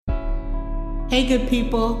Hey good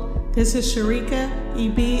people, this is Sharika,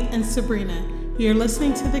 EB, and Sabrina. You're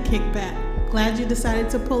listening to The Kickback. Glad you decided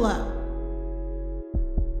to pull up.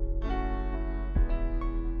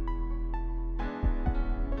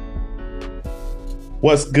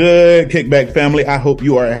 What's good, Kickback family? I hope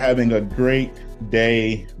you are having a great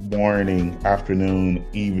day, morning, afternoon,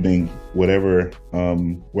 evening, whatever,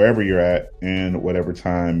 wherever you're at and whatever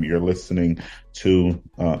time you're listening to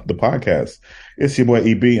the podcast. It's your boy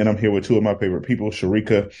EB, and I'm here with two of my favorite people,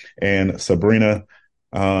 Sharika and Sabrina.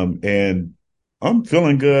 And I'm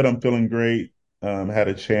feeling good. I'm feeling great. Had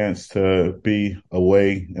a chance to be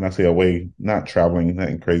away, and I say away, not traveling,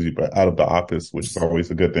 nothing crazy, but out of the office, which is always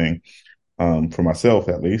a good thing. For myself,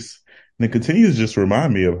 at least. And it continues to just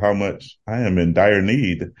remind me of how much I am in dire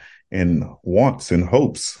need and wants and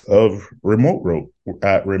hopes of remote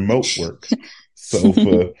work. So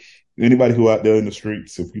for anybody who out there in the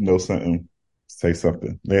streets, if you know something, say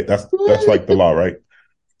something. That's like the law, right?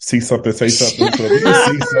 See something, say something. So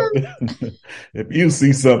if you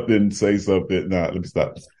see something, say something. Nah, let me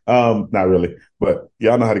stop. Not really, but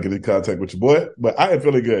y'all know how to get in contact with your boy. But I am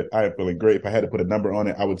feeling good. I am feeling great. If I had to put a number on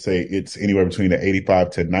it, I would say it's anywhere between the 85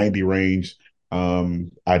 to 90 range.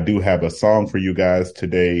 I do have a song for you guys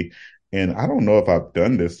today, and I don't know if I've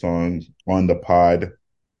done this song on the pod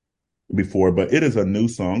before, but it is a new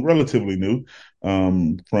song, relatively new,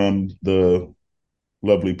 from the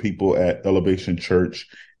lovely people at Elevation Church.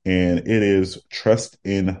 And it is Trust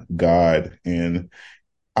in God. And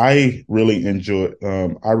I really enjoy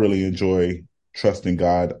trusting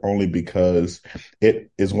God only because it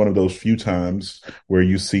is one of those few times where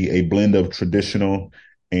you see a blend of traditional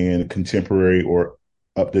and contemporary or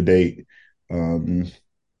up to date,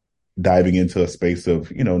 diving into a space of,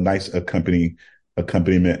 nice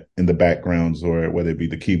accompaniment in the backgrounds, or whether it be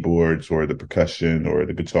the keyboards or the percussion or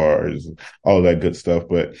the guitars, all of that good stuff.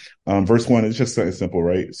 But verse 1 is just something simple,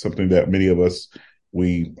 right? Something that many of us,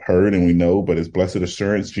 we heard and we know, but it's blessed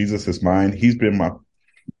assurance. Jesus is mine. He's been my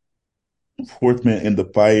fourth man in the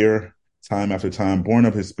fire, time after time, born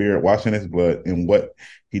of his spirit, washing his blood, and what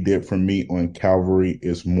he did for me on Calvary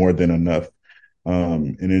is more than enough.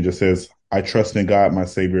 And it just says, I trust in God, my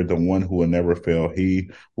Savior, the one who will never fail.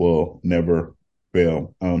 He will never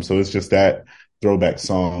fail. So it's just that throwback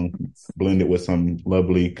song blended with some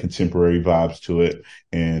lovely contemporary vibes to it.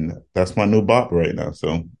 And that's my new bop right now.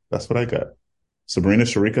 So that's what I got. Sabrina,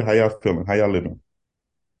 Sharika, how y'all feeling? How y'all living?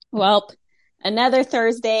 Well, another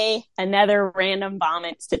Thursday, another random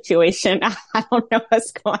vomit situation. I don't know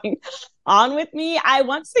what's going on with me. I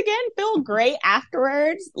once again feel great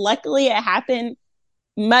afterwards. Luckily, it happened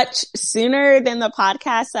much sooner than the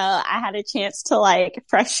podcast, so I had a chance to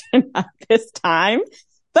freshen up this time.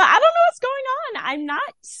 But I don't know what's going on. I'm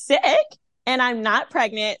not sick and I'm not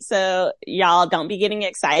pregnant, so y'all don't be getting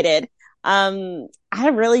excited. I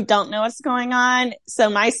really don't know what's going on. So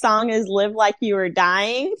my song is Live Like You Were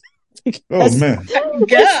Dying. Oh man. He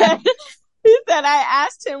said I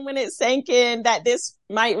asked him when it sank in that this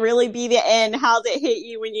might really be the end. How's it hit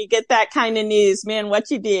you when you get that kind of news? Man,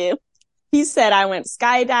 what you do? He said, I went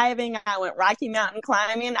skydiving, I went Rocky Mountain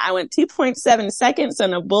climbing, I went 2.7 seconds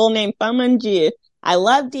on a bull named Fu Manchu. I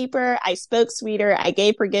loved deeper, I spoke sweeter, I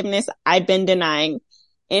gave forgiveness, I've been denying.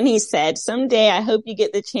 And he said, someday I hope you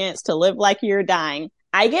get the chance to live like you're dying.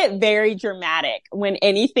 I get very dramatic when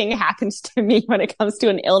anything happens to me when it comes to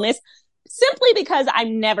an illness, simply because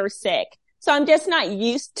I'm never sick. So I'm just not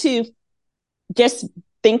used to just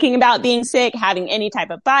thinking about being sick, having any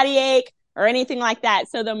type of body ache or anything like that.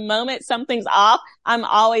 So the moment something's off, I'm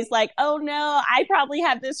always like, oh no, I probably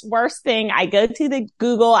have this worse thing. I go to the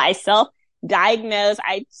Google, I self-diagnose,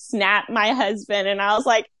 I snap my husband and I was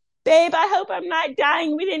like, babe, I hope I'm not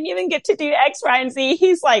dying. We didn't even get to do X, Y, and Z.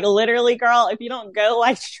 He's like, literally, girl, if you don't go,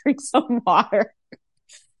 drink some water,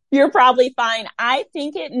 you're probably fine. I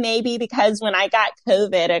think it may be because when I got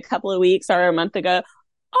COVID a couple of weeks or a month ago,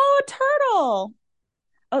 oh, a turtle.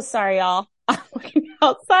 Oh, sorry, y'all. I'm looking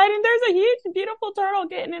outside and there's a huge, beautiful turtle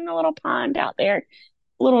getting in the little pond out there.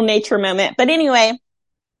 A little nature moment. But anyway,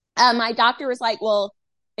 my doctor was like, well,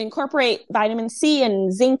 incorporate vitamin C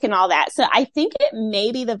and zinc and all that. So I think it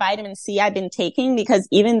may be the vitamin C I've been taking, because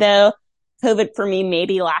even though COVID for me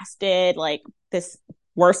maybe lasted this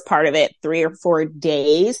worst part of it 3 or 4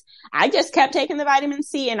 days, I just kept taking the vitamin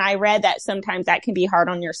C. And I read that sometimes that can be hard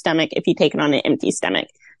on your stomach if you take it on an empty stomach.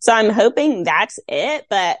 So I'm hoping that's it,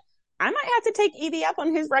 but I might have to take EV up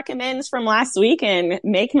on his recommends from last week and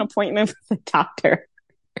make an appointment with the doctor.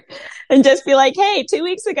 And just be like, hey, 2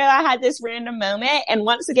 weeks ago, I had this random moment, and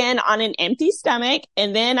once again on an empty stomach,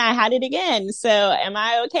 and then I had it again. So am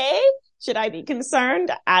I okay? Should I be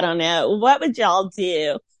concerned? I don't know. What would y'all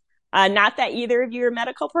do? Not that either of you are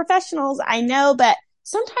medical professionals, I know, but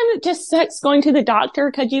sometimes it just sucks going to the doctor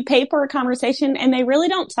because you pay for a conversation and they really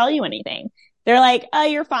don't tell you anything. They're like, oh,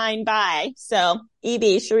 you're fine, bye. So, EB,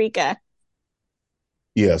 Sharika.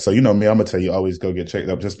 Yeah, so you know me, I'm gonna tell you always go get checked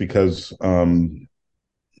up just because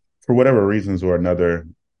for whatever reasons or another,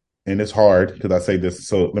 and it's hard because I say this,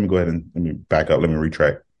 so let me go ahead and let me back up, let me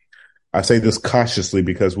retract. I say this cautiously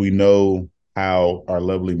because we know how our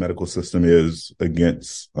lovely medical system is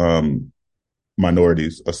against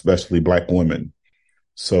minorities, especially Black women.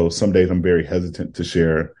 So some days I'm very hesitant to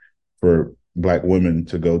share for Black women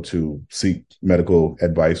to go to seek medical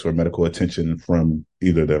advice or medical attention from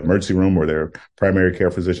either the emergency room or their primary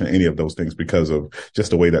care physician, any of those things, because of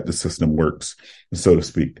just the way that the system works, so to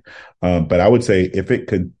speak. But I would say if it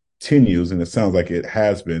continues, and it sounds like it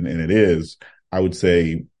has been, and it is, I would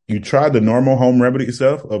say you try the normal home remedy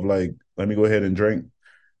stuff of like, let me go ahead and drink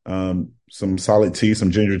some solid tea,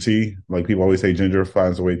 some ginger tea. Like people always say, ginger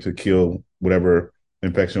finds a way to kill whatever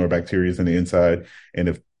infection or bacteria is in the inside. And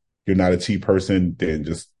if you're not a tea person, then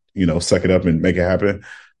just, you know, suck it up and make it happen.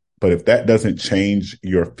 But if that doesn't change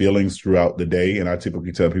your feelings throughout the day, and I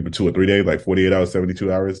typically tell people 2 or 3 days, like 48 hours,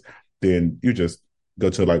 72 hours, then you just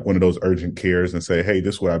go to like one of those urgent cares and say, hey,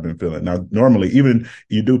 this is what I've been feeling. Now, normally, even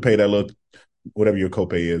you do pay that little, whatever your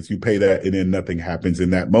copay is, you pay that and then nothing happens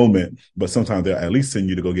in that moment. But sometimes they'll at least send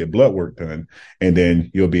you to go get blood work done. And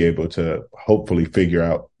then you'll be able to hopefully figure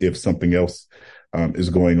out if something else is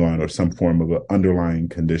going on or some form of an underlying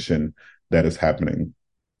condition that is happening.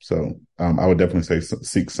 So I would definitely say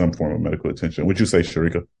seek some form of medical attention. Would you say,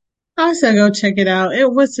 Sharika? I said go check it out.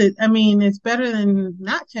 It was it. I mean, it's better than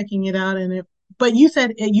not checking it out. But you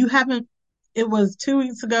said you haven't. It was 2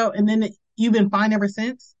 weeks ago, and then you've been fine ever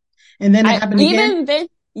since. And then it happened again. Even then,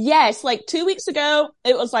 yes, like 2 weeks ago,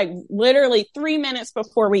 it was like literally 3 minutes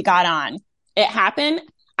before we got on. It happened.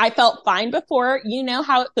 I felt fine before. You know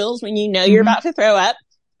how it feels when you know you're about to throw up.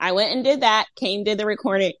 I went and did that, did the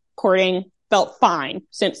recording, felt fine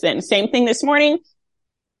since then. Same thing this morning.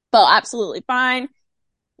 Felt absolutely fine.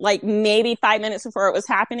 Like maybe 5 minutes before it was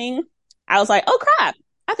happening, I was like, oh crap,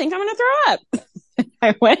 I think I'm going to throw up.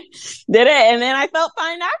 I went, did it, and then I felt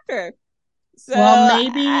fine after. So well,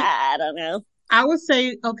 maybe, I don't know. I would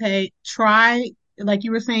say, okay, try, like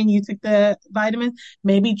you were saying, you took the vitamins,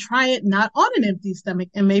 maybe try it not on an empty stomach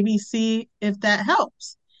and maybe see if that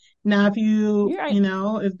helps. Now, if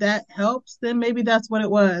Right. if that helps, then maybe that's what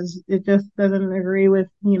it was. It just doesn't agree with,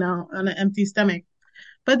 on an empty stomach.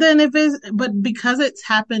 But then but because it's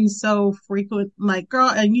happened so frequent, like girl,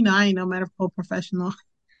 and I ain't no medical professional,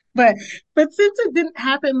 but since it didn't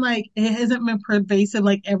happen, like it hasn't been pervasive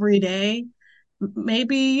like every day,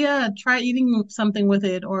 maybe, yeah, try eating something with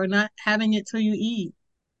it or not having it till you eat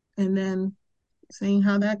and then seeing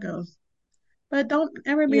how that goes. But don't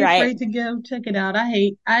ever be You're right. afraid to go check it out.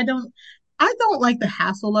 I don't like the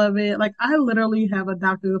hassle of it. Like I literally have a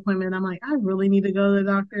doctor's appointment. I'm like, I really need to go to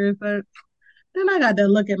the doctor, but then I got to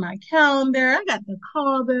look at my calendar. I got to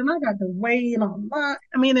call them. I got to wait online.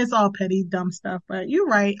 I mean, it's all petty, dumb stuff, but you're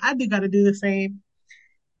right. I do got to do the same.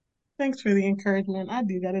 Thanks for the encouragement. I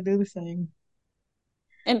do got to do the same.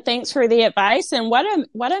 And thanks for the advice. And what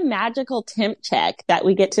a magical temp check that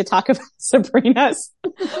we get to talk about Sabrina's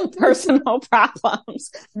personal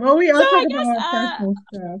problems. Well, we are talking about our personal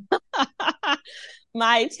stuff.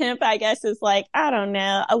 My temp, I guess, is like, I don't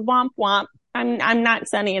know, a womp womp. I'm not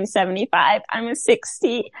Sunny and 75. I'm a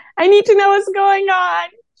 60. I need to know what's going on.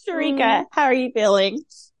 Sharika, how are you feeling?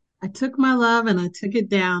 I took my love and I took it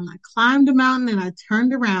down. I climbed a mountain and I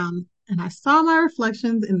turned around and I saw my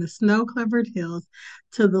reflections in the snow-covered hills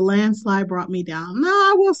till the landslide brought me down. Now,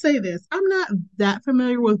 I will say this. I'm not that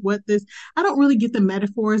familiar with I don't really get the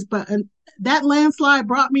metaphors, but that landslide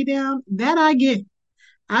brought me down, that I get.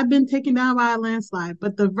 I've been taken down by a landslide,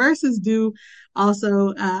 but the verses do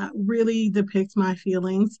also really depict my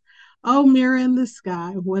feelings. Oh, mirror in the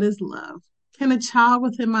sky, what is love? Can a child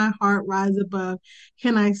within my heart rise above?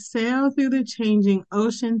 Can I sail through the changing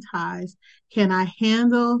ocean tides? Can I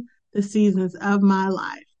handle the seasons of my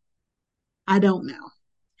life? I don't know.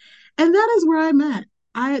 And that is where I'm at.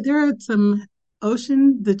 There are some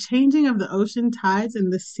the changing of the ocean tides in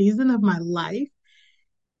the season of my life.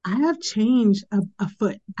 I have changed a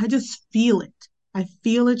foot. I just feel it. I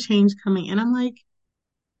feel a change coming. And I'm like,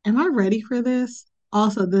 am I ready for this?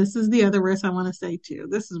 Also, this is the other verse I want to say too.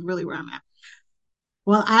 This is really where I'm at.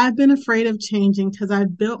 Well, I've been afraid of changing because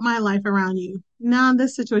I've built my life around you. Now, in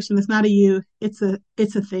this situation, it's not a you. It's a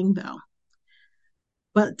thing though.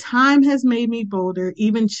 But time has made me bolder.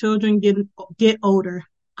 Even children get older.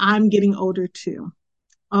 I'm getting older too.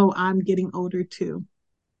 Oh, I'm getting older too.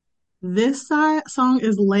 This song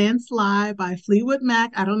is Landslide by Fleetwood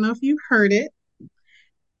Mac. I don't know if you've heard it.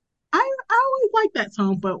 I always like that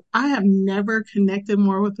song, but I have never connected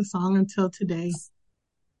more with the song until today.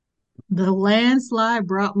 The landslide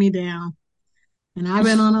brought me down, and I've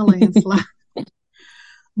been on a landslide.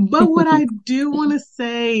 But what I do want to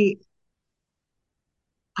say,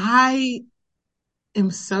 I am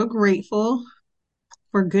so grateful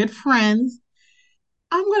for good friends.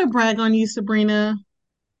 I'm going to brag on you, Sabrina.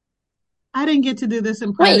 I didn't get to do this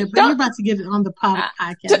in private, Wait, but you're don't. about to get it on the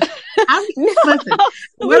podcast. No, Listen,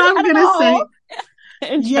 what I'm going to say,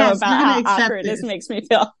 intro yes, about you're going how to accept awkward this this. makes me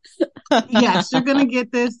feel. Yes, you're going to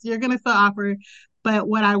get this. You're going to feel awkward. But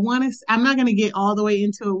what I want to, I'm not going to get all the way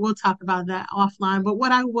into it. We'll talk about that offline. But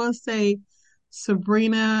what I will say,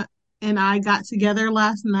 Sabrina and I got together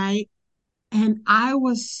last night, and I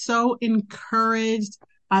was so encouraged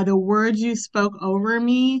by the words you spoke over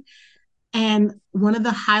me. And one of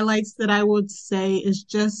the highlights that I would say is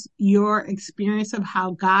just your experience of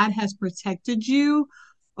how God has protected you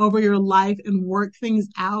over your life and worked things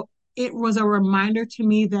out. It was a reminder to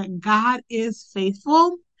me that God is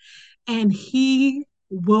faithful and he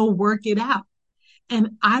will work it out.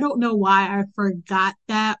 And I don't know why I forgot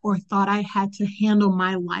that or thought I had to handle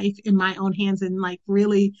my life in my own hands and like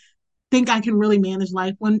really think I can really manage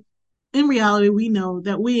life when in reality we know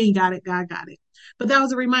that we ain't got it, God got it. But that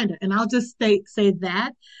was a reminder. And I'll just say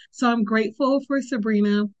that. So I'm grateful for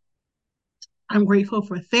Sabrina. I'm grateful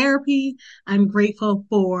for therapy. I'm grateful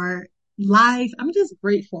for life. I'm just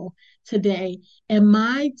grateful today. And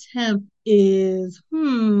my temp is,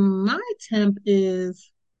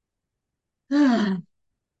 it's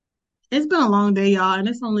been a long day, y'all, and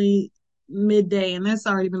it's only midday, and that's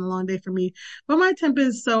already been a long day for me. But my temp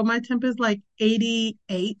is like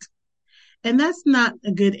 88, and that's not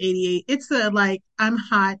a good 88. It's a like, I'm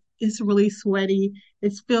hot, it's really sweaty,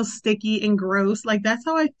 it feels sticky and gross. Like that's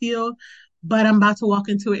how I feel. But I'm about to walk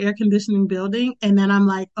into an air conditioning building, and then I'm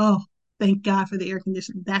like, oh, thank God for the air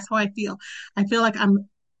conditioning. That's how I feel. I feel like I'm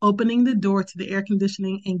opening the door to the air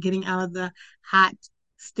conditioning and getting out of the hot,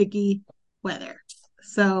 sticky weather.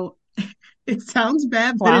 So it sounds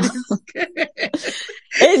bad, but Wow. it is good.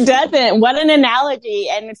 It doesn't. What an analogy.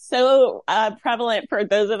 And it's so prevalent for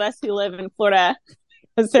those of us who live in Florida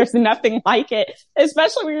because there's nothing like it,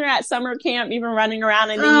 especially when you're at summer camp, even running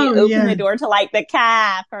around and then you Oh, open yeah. the door to like the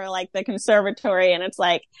calf or like the conservatory and it's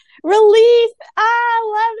like relief. I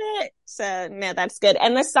love it. So no, that's good.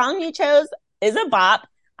 And the song you chose is a bop.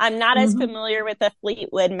 I'm not as Mm-hmm. familiar with the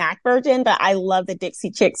Fleetwood Mac version, but I love the Dixie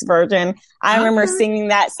Chicks version. I remember Okay. singing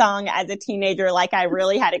that song as a teenager, like I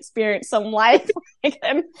really had experienced some life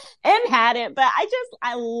and had it. But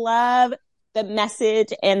I love the message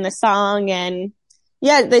and the song and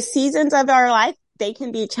yeah, the seasons of our life, they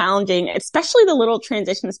can be challenging, especially the little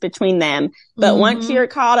transitions between them. But once Mm-hmm. you're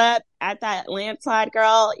caught up at that landslide,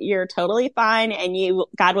 girl, you're totally fine. And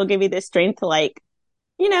God will give you the strength to like,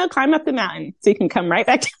 climb up the mountain so you can come right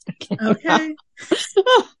back down again.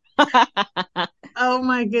 Okay. Oh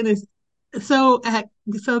my goodness. So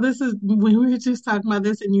so this is when we were just talking about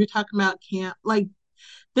this and you're talking about camp. Like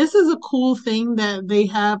this is a cool thing that they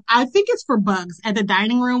have. I think it's for bugs at the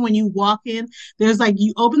dining room when you walk in. There's like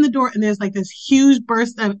you open the door and there's like this huge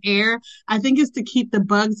burst of air. I think it's to keep the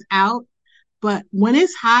bugs out. But when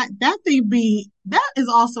it's hot, that is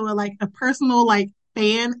also like a personal like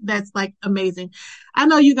fan that's like amazing. I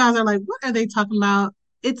know you guys are like, what are they talking about?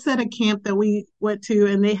 It's at a camp that we went to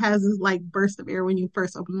and they has this like burst of air when you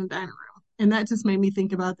first open the dining room. And that just made me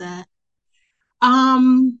think about that.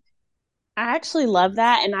 Um, I actually love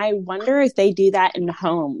that. And I wonder if they do that in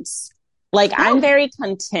homes. Like I'm oh, very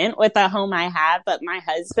content with the home I have, but my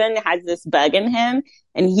husband has this bug in him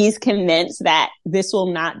and he's convinced that this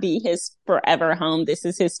will not be his forever home. This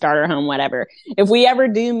is his starter home, whatever. If we ever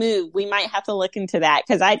do move, we might have to look into that.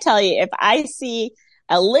 Cause I tell you, if I see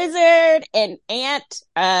a lizard, an ant,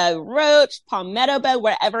 a roach, palmetto bug,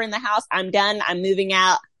 whatever in the house, I'm done. I'm moving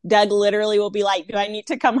out. Doug literally will be like, do I need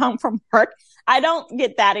to come home from work? I don't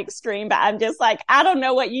get that extreme, but I'm just like, I don't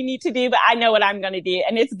know what you need to do, but I know what I'm going to do.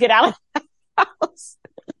 And it's get out of the house.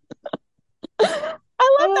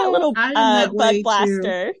 I love that little I am that bug way too.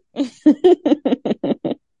 blaster.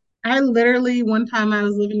 I literally one time I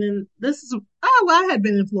was living in I had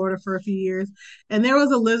been in Florida for a few years and there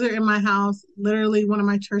was a lizard in my house. Literally one of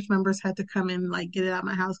my church members had to come in and like get it out of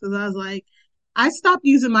my house because I was like I stopped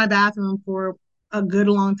using my bathroom for a good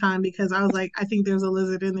long time because I was like I think there's a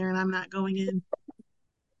lizard in there and I'm not going in.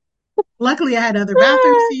 Luckily I had other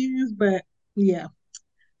bathrooms to use, but yeah.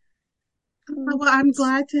 Well, I'm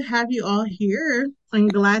glad to have you all here. I'm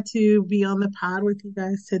glad to be on the pod with you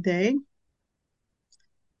guys today.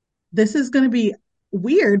 this is going to be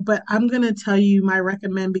weird, but I'm going to tell you my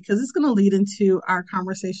recommend because it's going to lead into our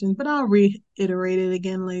conversation, but I'll reiterate it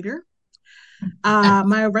again later.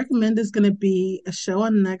 My recommend is going to be a show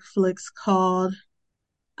on Netflix called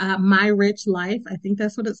My Rich Life. I think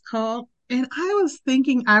that's what it's called. And I was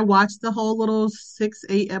thinking, I watched the whole little 6,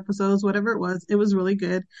 8 episodes, whatever it was. It was really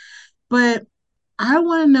good. But I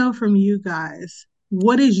want to know from you guys,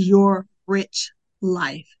 what is your rich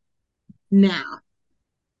life now?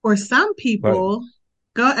 For some Right. people,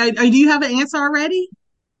 do you have an answer already?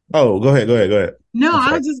 Oh, go ahead. Go ahead. Go ahead. No, I'm I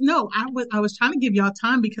sorry. was just no. I was trying to give y'all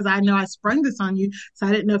time because I know I sprung this on you, so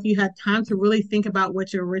I didn't know if you had time to really think about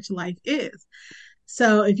what your rich life is.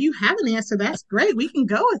 So if you have an answer, that's great. We can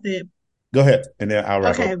go with it. Go ahead. And then I'll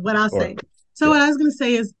wrap Okay, up. what I'll Or, say. So yeah. what I was going to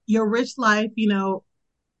say is your rich life,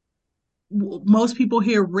 most people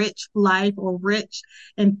hear rich life or rich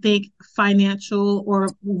and think financial or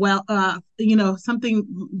well,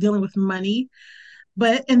 something dealing with money.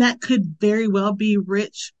 But, and that could very well be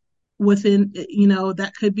rich within,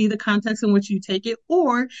 that could be the context in which you take it,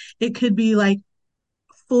 or it could be like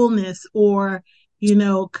fullness or, you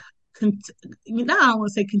know, con- I don't want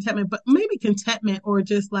to say contentment, but maybe contentment or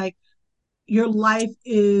just like your life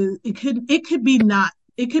is, it could be not,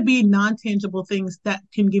 it could be non-tangible things that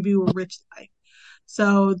can give you a rich life.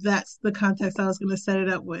 So that's the context I was going to set it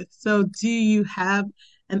up with. So do you have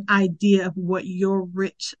an idea of what your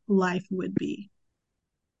rich life would be?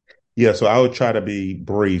 Yeah. So I would try to be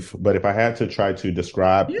brief, but if I had to try to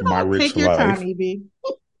describe You my don't take rich your time, life, Evie.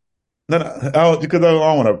 no, no, because I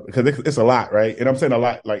don't want to, because it's a lot, right? And I'm saying a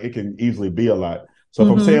lot, like it can easily be a lot. So if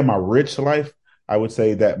I'm Mm-hmm. saying my rich life, I would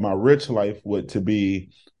say that my rich life would to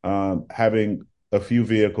be having a few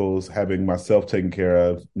vehicles, having myself taken care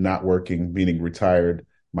of, not working, meaning retired.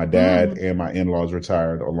 My dad Mm. and my in-laws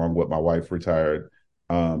retired, along with my wife retired,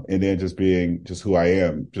 and then just being just who I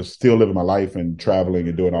am, just still living my life and traveling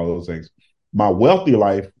and doing all those things. My wealthy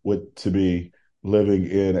life would to be living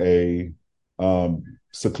in a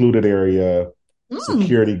secluded area, Mm.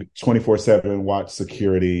 security 24/7, watch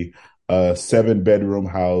security, 7 bedroom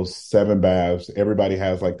house, 7 baths. Everybody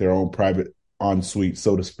has like their own private ensuite,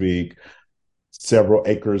 so to speak, several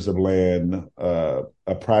acres of land,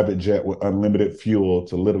 a private jet with unlimited fuel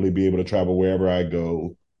to literally be able to travel wherever I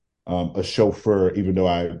go. A chauffeur, even though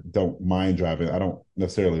I don't mind driving, I don't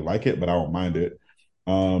necessarily like it, but I don't mind it.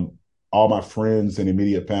 Um, all my friends and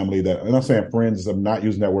immediate family that, and I'm saying friends, I'm not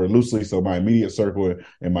using that word loosely. So my immediate circle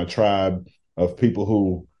and my tribe of people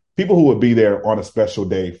who would be there on a special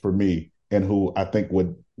day for me and who I think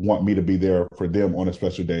would want me to be there for them on a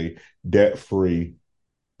special day, debt free.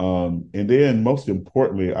 And then most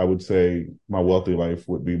importantly, I would say my wealthy life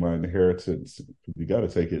would be my inheritance. You got to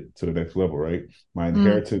take it to the next level, right? My Mm.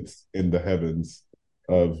 inheritance in the heavens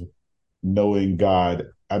of knowing God,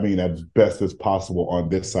 I mean, as best as possible on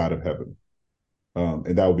this side of heaven.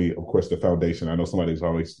 And that would be, of course, the foundation. I know somebody's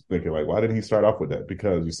always thinking, like, why didn't he start off with that?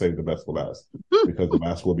 Because you saved the best for last, because the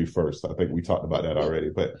last will be first. I think we talked about that already,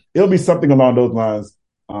 but it'll be something along those lines.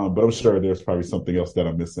 But I'm sure there's probably something else that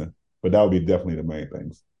I'm missing. But that would be definitely the main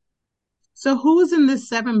things. So who's in this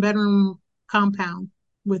 7 bedroom compound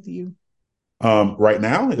with you? Right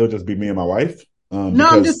now, it'll just be me and my wife. No,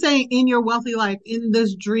 I'm just Because saying in your wealthy life, in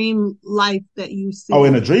this dream life that you in see.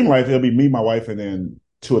 a dream life, it'll be me, my wife, and then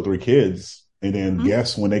 2 or 3 kids, and then Mhm.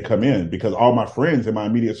 guests when they come in. Because all my friends in my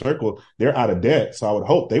immediate circle, they're out of debt, so I would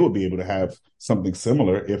hope they would be able to have something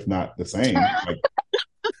similar, if not the same. Like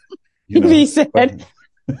you He know, said,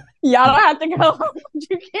 y'all don't have to go home.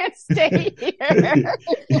 You can't stay here.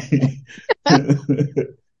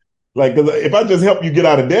 like, 'cause if I just help you get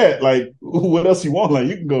out of debt, like, what else you want? Like,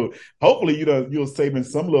 you can go. Hopefully, you'll save in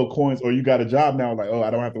some little coins, or you got a job now. Like, oh,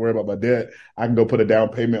 I don't have to worry about my debt. I can go put a down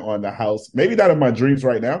payment on the house. Maybe not in my dreams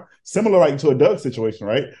right now. Similar, like to a Doug situation,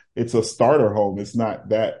 right? It's a starter home. It's not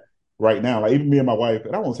that right now. Like even me and my wife,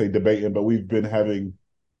 and I won't say debating, but we've been having.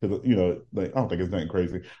 Like I don't think it's nothing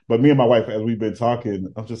crazy, but me and my wife, as we've been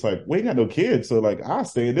talking, I'm just like, we ain't got no kids, so like I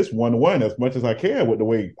stay in this 1-to-1 as much as I can with the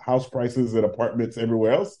way house prices and apartments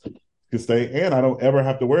everywhere else can stay, and I don't ever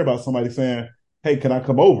have to worry about somebody saying, "Hey, can I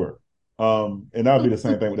come over?" And that'll be the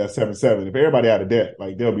same thing with that 7-7. If everybody out of debt,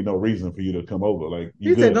 like there'll be no reason for you to come over. Like you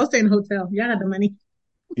You said go good. stay in a hotel. Y'all got the money.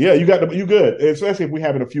 Yeah, you good. And especially if we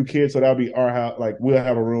having a few kids, so that'll be our house. Like we'll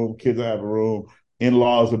have a room, kids will have a room,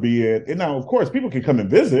 in-laws will be in. And now, of course, people can come and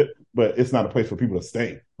visit, but it's not a place for people to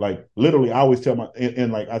stay. Like literally, I always tell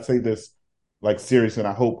and like I say this like serious, and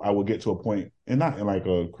I hope I will get to a point, and not in like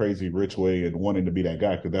a crazy rich way and wanting to be that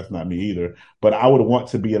guy because that's not me either. But I would want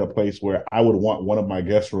to be in a place where I would want one of my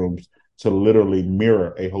guest rooms to literally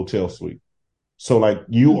mirror a hotel suite. So like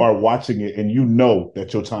you are watching it and you know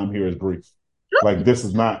that your time here is brief. Like this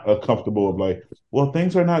is not a comfortable of like, well,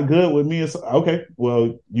 things are not good with me. It's okay.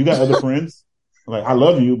 Well, you got other friends. Like I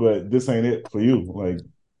love you, but this ain't it for you. Like,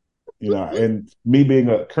 and me being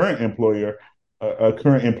a current employer, a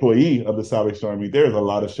current employee of the Salvation Army, there's a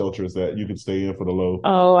lot of shelters that you can stay in for the low.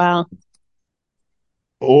 Oh, wow.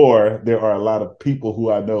 Or there are a lot of people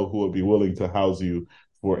who I know who would be willing to house you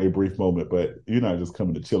for a brief moment, but you're not just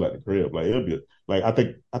coming to chill at the crib. Like it'll be like I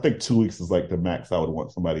think 2 weeks is like the max I would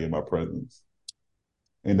want somebody in my presence,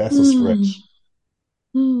 and that's a Hmm. stretch.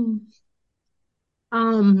 Hmm.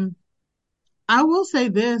 Um, I will say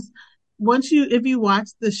this. If you watch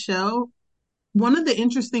the show, one of the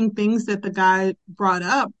interesting things that the guy brought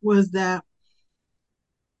up was that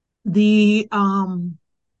the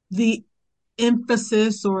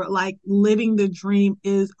emphasis or like living the dream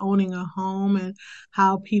is owning a home and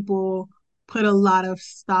how people put a lot of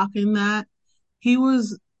stock in that. He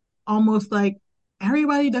was almost like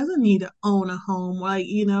everybody doesn't need to own a home. Like,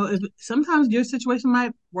 if sometimes your situation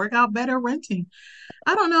might work out better renting.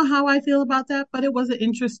 I don't know how I feel about that, but it was an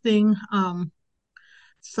interesting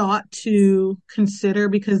thought to consider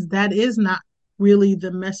because that is not really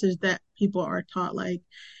the message that people are taught. Like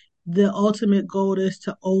the ultimate goal is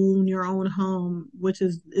to own your own home, which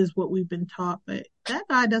is what we've been taught. But that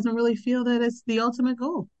guy doesn't really feel that it's the ultimate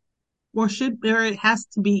goal, or it has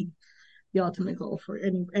to be the ultimate goal for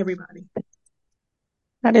everybody.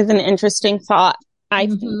 That is an interesting thought. I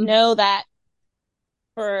Mm-hmm. know that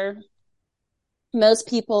for most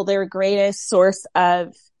people, their greatest source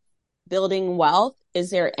of building wealth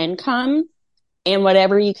is their income. And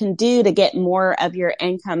whatever you can do to get more of your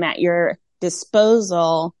income at your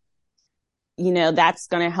disposal, that's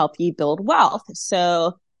going to help you build wealth.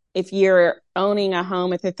 So if you're owning a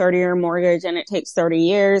home with a 30-year mortgage and it takes 30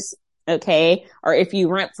 years, okay. Or if you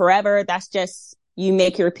rent forever, that's just, you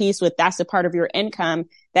make your peace with, that's a part of your income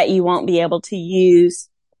that you won't be able to use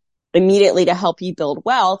immediately to help you build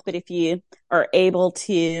wealth. But if you are able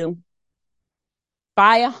to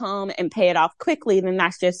buy a home and pay it off quickly, then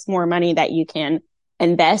that's just more money that you can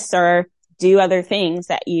invest or do other things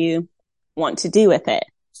that you want to do with it.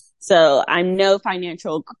 So I'm no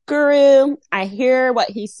financial guru. I hear what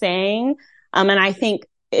he's saying. And I think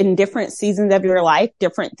in different seasons of your life,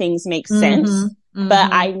 different things make sense. Mm-hmm.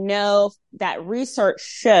 But Mm-hmm. I know that research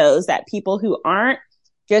shows that people who aren't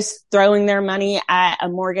just throwing their money at a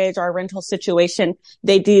mortgage or a rental situation,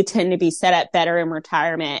 they do tend to be set up better in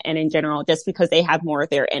retirement and in general, just because they have more of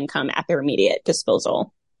their income at their immediate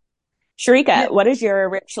disposal. Yeah. Sharika, what does your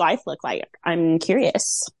rich life look like? I'm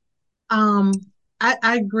curious. Um,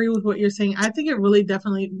 I agree with what you're saying. I think it really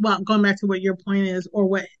definitely, well, going back to what your point is, or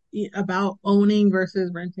what about owning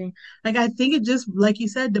versus renting. Like, I think it just, like you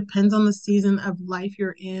said, depends on the season of life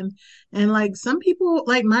you're in. And like some people,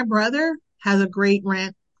 like my brother has a great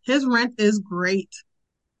rent. His rent is great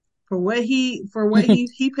for what he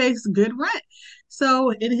pays good rent.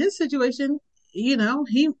 So in his situation, and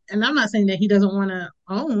I'm not saying that he doesn't want to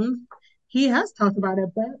own. He has talked about it,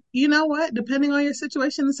 but you know what? Depending on your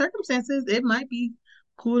situation and circumstances, it might be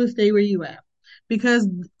cool to stay where you at. Because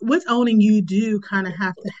with owning, you do kind of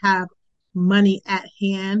have to have money at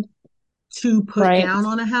hand to put Right. down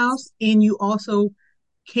on a house, and you also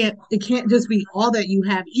it can't just be all that you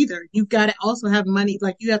have either. You've got to also have money.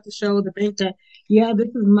 Like you have to show the bank that, yeah, this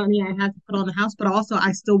is money I have to put on the house, but also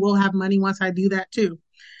I still will have money once I do that too.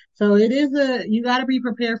 So you got to be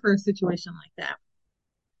prepared for a situation like that.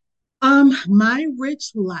 My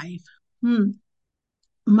rich life. Hmm.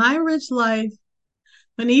 My rich life,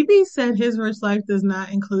 when EB said his rich life does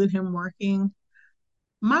not include him working,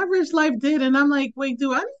 my rich life did. And I'm like, wait,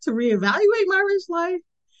 do I need to reevaluate my rich life?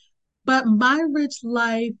 But my rich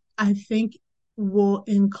life, I think, will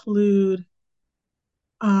include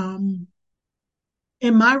um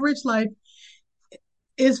in my rich life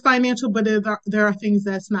is financial, but there are things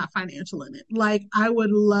that's not financial in it. Like I would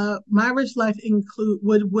love my rich life include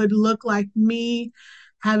would look like me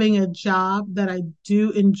having a job that I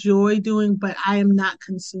do enjoy doing, but I am not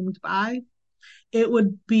consumed by. It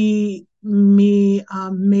would be me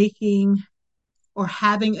making or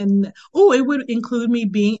having an oh, it would include me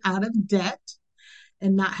being out of debt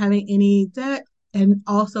and not having any debt, and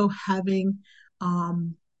also having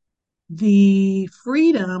um the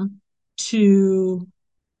freedom to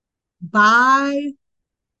buy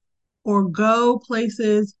or go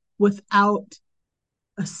places without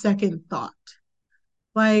a second thought.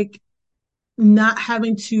 Like not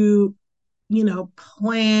having to,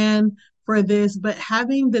 plan for this, but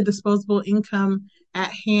having the disposable income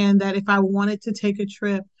at hand that if I wanted to take a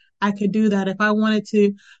trip, I could do that. If I wanted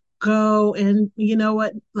to go and, you know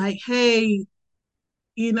what, like, hey,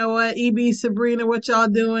 you know what, EB, Sabrina, what y'all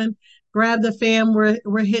doing? Grab the fam.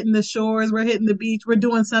 We're hitting the shores. We're hitting the beach. We're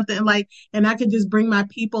doing something like, and I could just bring my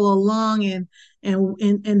people along and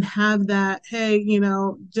have that. Hey,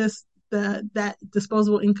 just that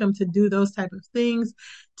disposable income to do those type of things,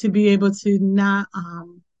 to be able to not, I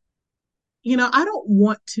don't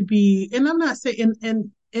want to be, and I'm not saying,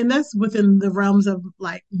 and that's within the realms of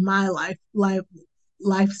like my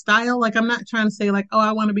lifestyle. Like I'm not trying to say like, oh,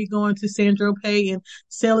 I want to be going to San Tropez and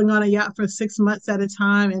sailing on a yacht for 6 months at a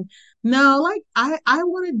time. And no, like I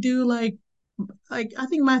want to do like I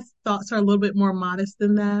think my thoughts are a little bit more modest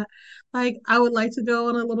than that. Like I would like to go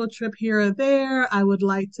on a little trip here or there. I would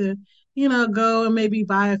like to, go and maybe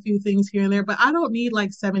buy a few things here and there, but I don't need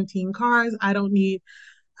like 17 cars. I don't need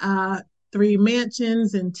uh 3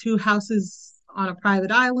 mansions and 2 houses on a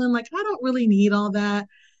private island. Like I don't really need all that.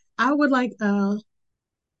 I would like a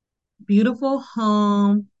beautiful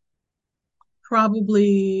home,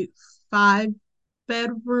 probably 5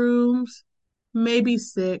 bedrooms, maybe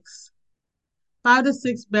 6, 5 to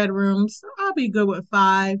 6 bedrooms. I'll be good with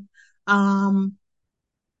 5. Um,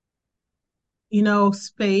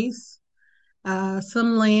 space,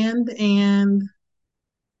 some land, and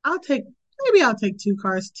I'll take maybe I'll take 2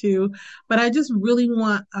 cars too. But I just really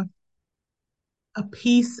want a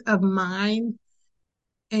peace of mind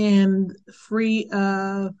and free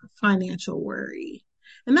of financial worry.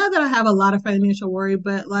 And not that I have a lot of financial worry,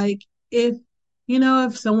 but like if,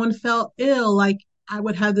 if someone felt ill, like I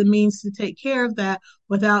would have the means to take care of that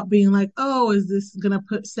without being like, oh, is this going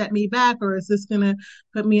to set me back, or is this going to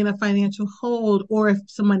put me in a financial hold? Or if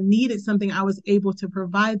someone needed something, I was able to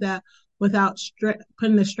provide that without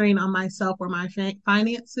putting a strain on myself or my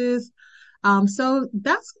finances. So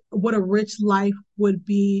that's what a rich life would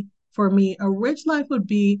be for me. A rich life would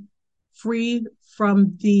be free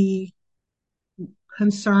from the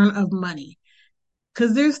concern of money.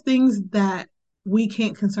 Because there's things that we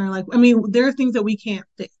can't concern. Like, I mean, there are things that we can't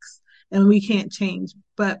fix and we can't change.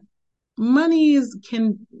 But money is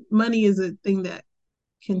a thing that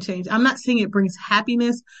can change. I'm not saying it brings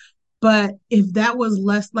happiness, but if that was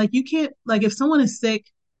less, like you can't, like if someone is sick,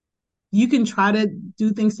 you can try to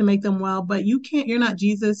do things to make them well, but you're not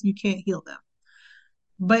Jesus, you can't heal them.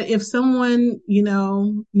 But if someone,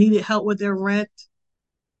 needed help with their rent,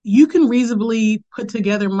 you can reasonably put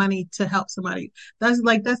together money to help somebody. That's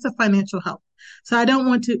a financial help. So I don't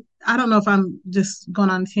know if I'm just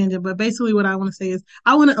going on a tangent, but basically what I want to say is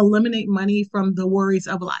I want to eliminate money from the worries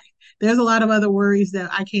of life. There's a lot of other worries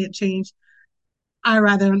that I can't change. I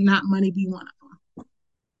rather not money be one of them.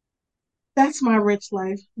 That's my rich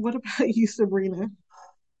life. What about you, Sabrina?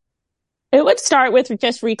 It would start with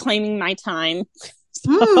just reclaiming my time.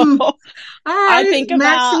 So all right, I think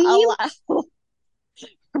about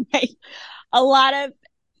right, a lot of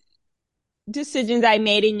decisions I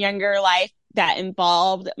made in younger life that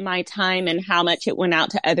involved my time and how much it went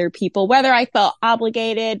out to other people, whether I felt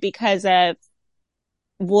obligated because of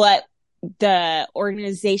what the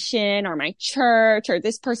organization or my church or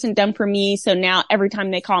this person done for me. So now every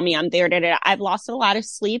time they call me, I'm there. I've lost a lot of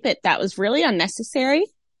sleep. That was really unnecessary.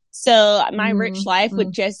 So my rich life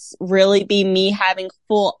would just really be me having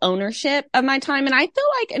full ownership of my time. And I feel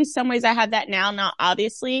like in some ways I have that now. Now,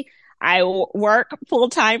 obviously I work full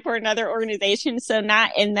time for another organization. So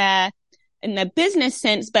not in the business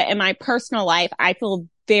sense, but in my personal life, I feel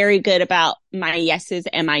very good about my yeses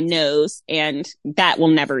and my nos, and that will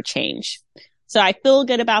never change. So I feel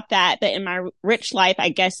good about that. But in my rich life, I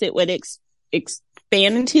guess it would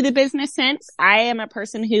expand into the business sense. I am a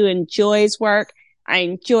person who enjoys work. I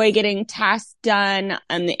enjoy getting tasks done,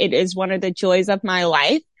 and it is one of the joys of my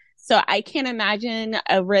life. So I can't imagine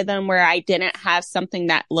a rhythm where I didn't have something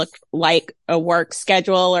that looked like a work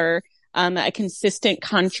schedule or a consistent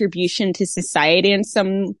contribution to society in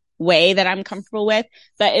some way that I'm comfortable with.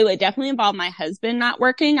 But it would definitely involve my husband not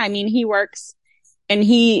working. I mean, he works and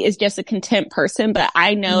he is just a content person, but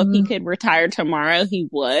I know if he could retire tomorrow, he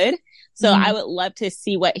would. So I would love to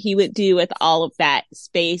see what he would do with all of that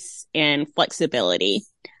space and flexibility.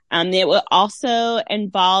 It would also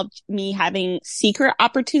involve me having secret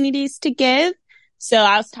opportunities to give. So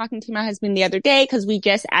I was talking to my husband the other day because we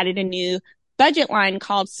just added a new budget line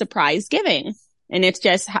called surprise giving. And it's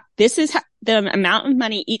just, this is the amount of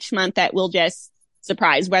money each month that we'll just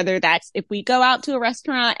surprise, whether that's if we go out to a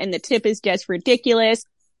restaurant and the tip is just ridiculous,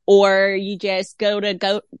 or you just go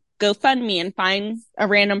to GoFundMe and find a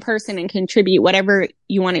random person and contribute whatever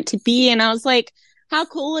you want it to be. And I was like, how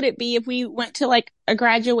cool would it be if we went to like a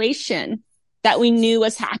graduation that we knew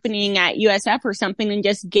was happening at USF or something and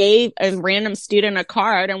just gave a random student a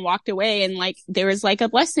card and walked away and like there was like a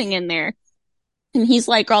blessing in there. And he's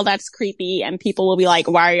like, girl, that's creepy. And people will be like,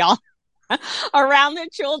 why are y'all around the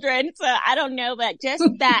children? So I don't know, but just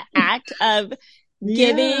that act of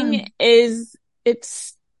giving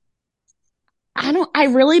I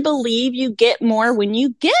really believe you get more when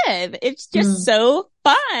you give. It's just so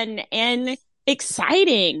fun and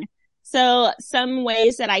exciting. So some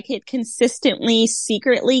ways that I could consistently,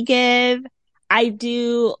 secretly give, I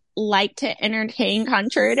do like to entertain,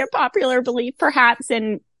 contrary to popular belief, perhaps.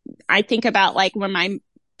 And I think about like when my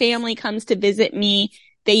family comes to visit me,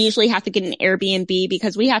 they usually have to get an Airbnb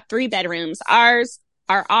because we have 3 bedrooms. Ours,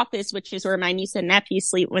 our office, which is where my niece and nephew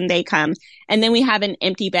sleep when they come. And then we have an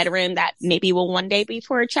empty bedroom that maybe will one day be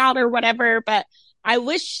for a child or whatever. But I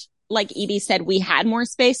wish, like Evie said, we had more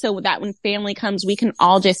space so that when family comes, we can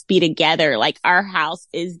all just be together. Like our house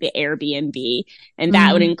is the Airbnb, and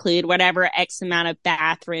that would include whatever X amount of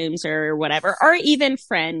bathrooms or whatever, or even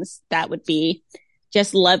friends. That would be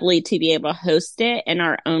just lovely to be able to host it in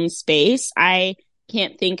our own space. I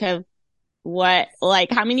can't think of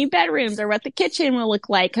how many bedrooms or what the kitchen will look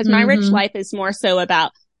like. Cause my rich life is more so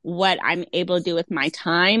about what I'm able to do with my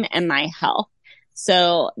time and my health.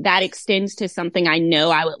 So that extends to something I know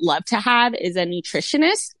I would love to have is a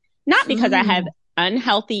nutritionist, not because I have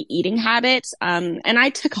unhealthy eating habits. And I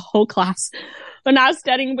took a whole class when I was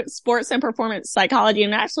studying sports and performance psychology.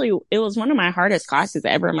 And actually it was one of my hardest classes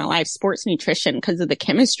ever in my life, sports nutrition, because of the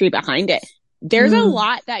chemistry behind it. There's a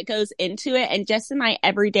lot that goes into it. And just in my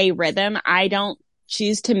everyday rhythm, I don't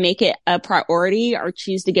choose to make it a priority or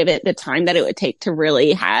choose to give it the time that it would take to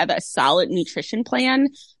really have a solid nutrition plan.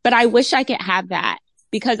 But I wish I could have that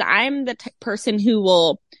because I'm the person who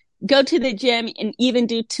will go to the gym and even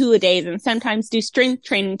do 2 a days and sometimes do strength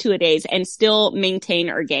training 2 a days and still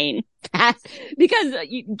maintain or gain fat because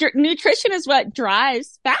nutrition is what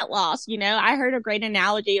drives fat loss. You know, I heard a great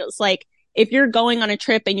analogy. It was like, if you're going on a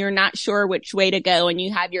trip and you're not sure which way to go and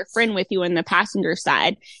you have your friend with you in the passenger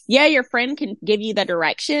side, yeah, your friend can give you the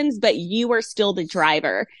directions, but you are still the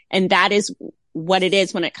driver. And that is what it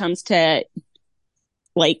is when it comes to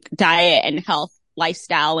like diet and health,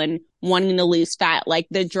 lifestyle and wanting to lose fat. Like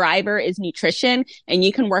the driver is nutrition and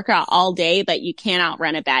you can work out all day, but you can't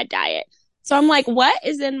outrun a bad diet. So I'm like, what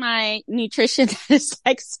is in my nutrition that is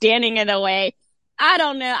like standing in the way? I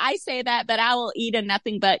don't know. I say that, but I will eat a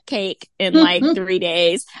nothing but cake in like 3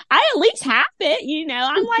 days. I at least have it, you know.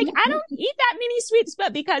 I'm like, I don't eat that many sweets,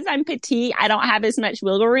 but because I'm petite, I don't have as much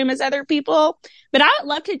wiggle room as other people. But I would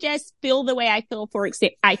love to just feel the way I felt, for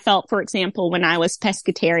example, when I was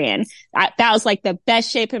pescatarian. That was like the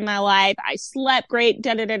best shape in my life. I slept great,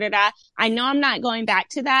 I know I'm not going back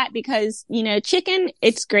to that because, you know, chicken,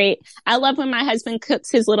 it's great. I love when my husband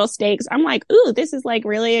cooks his little steaks. I'm like, ooh, this is like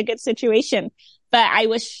really a good situation. But I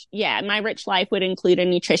wish, my rich life would include a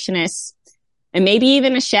nutritionist and maybe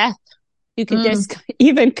even a chef who could just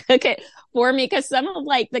even cook it for me. Cause some of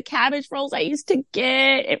like the cabbage rolls I used to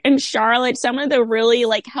get in Charlotte, some of the really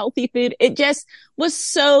like healthy food, it just was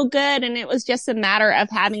so good. And it was just a matter of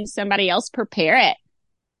having somebody else prepare it.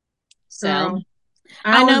 So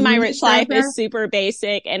I know my rich life is super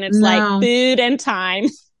basic and it's like food and time.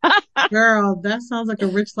 Girl, that sounds like a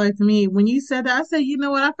rich life to me. When you said that, I said, you know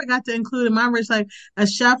what? I forgot to include in my rich life a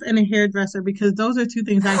chef and a hairdresser because those are 2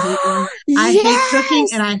 things I hate doing. I hate cooking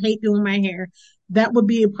and I hate doing my hair. That would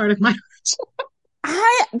be a part of my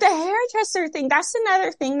the hairdresser thing, that's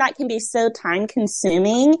another thing that can be so time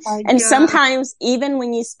consuming. And sometimes even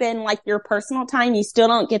when you spend like your personal time, you still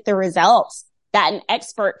don't get the results that an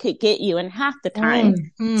expert could get you in half the time.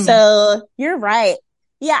 So you're right.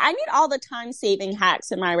 Yeah, I need all the time-saving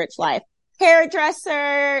hacks in my rich life.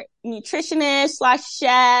 Hairdresser, nutritionist /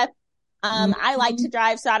 chef. I like to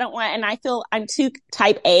drive, so I don't want, and I feel I'm too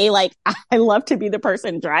type A. Like, I love to be the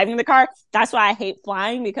person driving the car. That's why I hate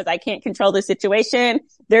flying because I can't control the situation.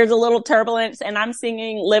 There's a little turbulence and I'm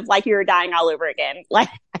singing Live Like You're Dying all over again. Like,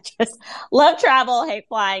 I just love travel, hate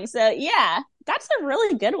flying. So yeah, that's a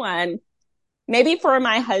really good one. Maybe for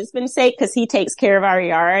my husband's sake, because he takes care of our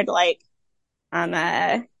yard, like, what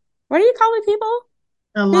do you call it, people?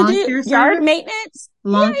 A lawn care service? Yard maintenance?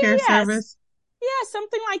 Lawn care service. Yeah,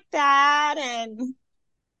 something like that. And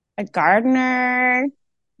a gardener.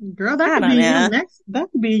 Girl, that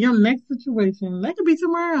could be your next situation. That could be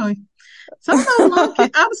tomorrow. Some of those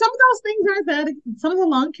some of the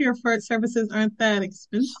lawn care services aren't that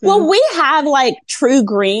expensive. Well, we have like True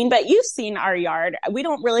Green, but you've seen our yard. We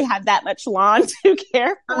don't really have that much lawn to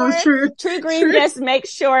care for. Oh, true. True Green just makes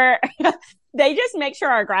sure they just make sure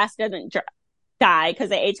our grass doesn't die because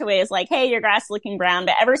the HOA is like, hey, your grass is looking brown.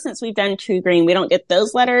 But ever since we've done True Green, we don't get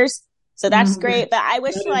those letters. So that's great. But I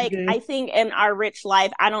wish I think in our rich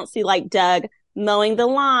life, I don't see like Doug mowing the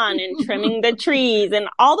lawn and trimming the trees and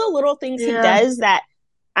all the little things he Yeah. does that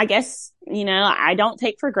I guess, I don't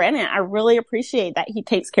take for granted. I really appreciate that he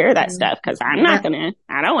takes care of that stuff because I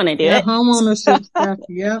don't want to do it. Home ownership stuff.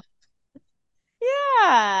 Yep.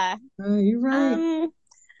 Yeah. You're right.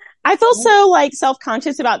 I feel so like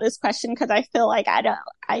self-conscious about this question because I feel like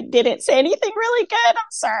I didn't say anything really good.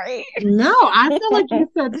 I'm sorry. No, I feel like you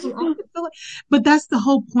said, but that's the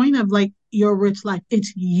whole point of like your rich life.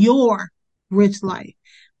 It's your rich life.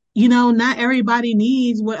 Not everybody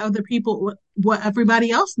needs what other people, what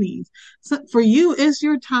everybody else needs. So for you, it's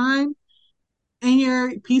your time and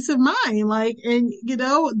your peace of mind. Like, and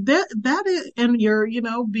that is, and you're,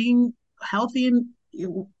 being healthy and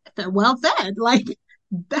well fed. Like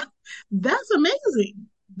that, that's amazing.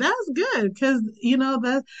 That's good. Cause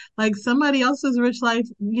that like somebody else's rich life,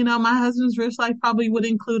 my husband's rich life probably would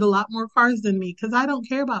include a lot more cars than me. Cause I don't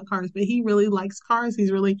care about cars, but he really likes cars.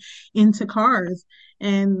 He's really into cars.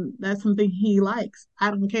 And that's something he likes. I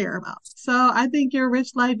don't care about. So I think your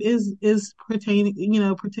rich life is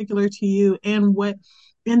pertaining, particular to you and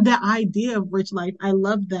the idea of rich life. I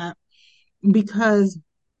love that because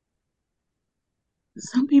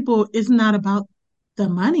some people it's not about the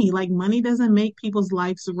money. Like money doesn't make people's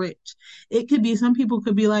lives rich. It could be some people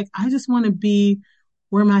could be like, I just want to be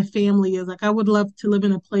where my family is. Like I would love to live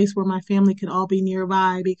in a place where my family could all be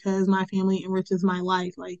nearby because my family enriches my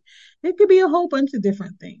life. Like it could be a whole bunch of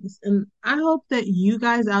different things. And I hope that you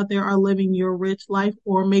guys out there are living your rich life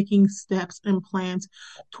or making steps and plans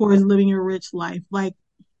towards living your rich life. Like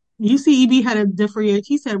UCEB had a different,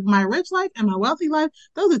 he said, my rich life and my wealthy life,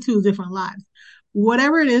 those are two different lives.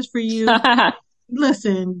 Whatever it is for you,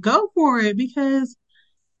 listen, go for it because,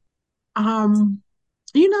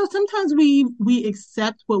 sometimes we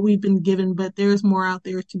accept what we've been given, but there's more out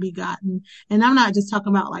there to be gotten. And I'm not just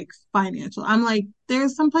talking about like financial. I'm like,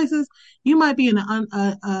 there's some places you might be in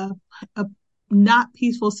a not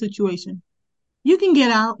peaceful situation. You can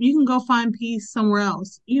get out. You can go find peace somewhere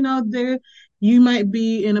else. You might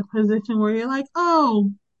be in a position where you're like,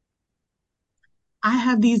 oh, I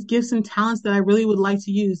have these gifts and talents that I really would like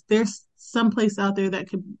to use. There's some place out there that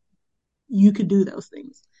you could do those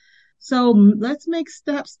things. So let's make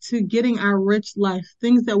steps to getting our rich life,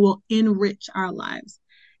 things that will enrich our lives,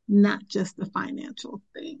 not just the financial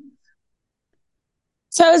things.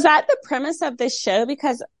 So is that the premise of this show?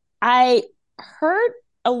 Because I heard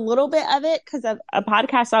a little bit of it because of a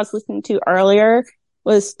podcast I was listening to earlier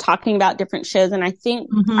was talking about different shows. And I think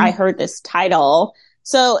I heard this title.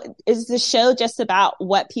 So is the show just about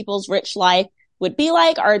what people's rich life would be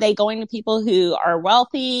like? Are they going to people who are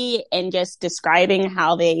wealthy and just describing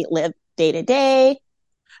how they live day to day?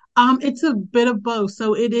 It's a bit of both.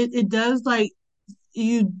 So it does like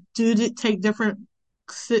you do take different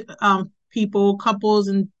people, couples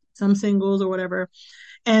and some singles or whatever.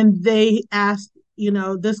 And they ask,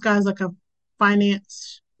 this guy's like a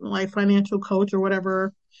financial coach or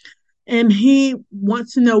whatever. And he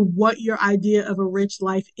wants to know what your idea of a rich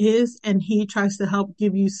life is. And he tries to help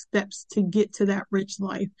give you steps to get to that rich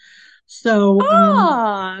life. So,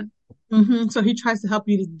 so he tries to help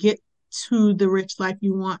you to get to the rich life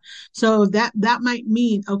you want. So that might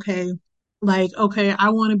mean, okay, I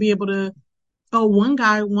want to be able to, one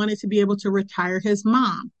guy wanted to be able to retire his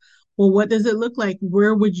mom. Well, what does it look like?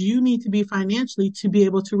 Where would you need to be financially to be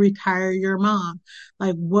able to retire your mom?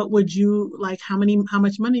 Like, what would you like? How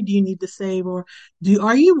much money do you need to save? Or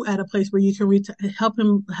are you at a place where you can he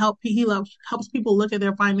helps people look at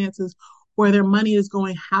their finances, where their money is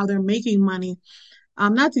going, how they're making money.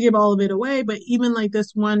 Not to give all of it away, but even like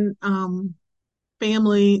this one,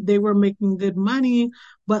 family, they were making good money,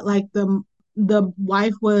 but like the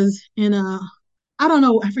wife was in I don't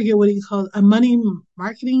know, I forget what he called a money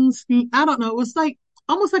marketing scheme. I don't know. It was like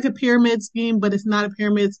almost like a pyramid scheme, but it's not a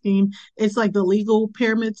pyramid scheme. It's like the legal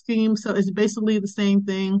pyramid scheme. So it's basically the same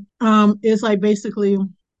thing. It's like basically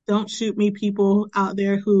don't shoot me people out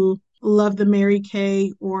there who love the Mary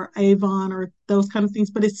Kay or Avon or those kind of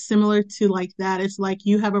things, but it's similar to like that. It's like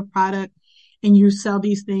you have a product and you sell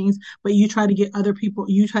these things, but you try to get other people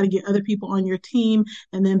on your team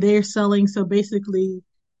and then they're selling. So basically,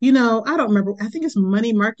 I don't remember. I think it's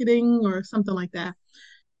money marketing or something like that,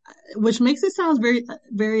 which makes it sound very,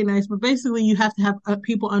 very nice. But basically, you have to have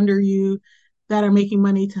people under you that are making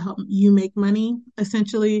money to help you make money,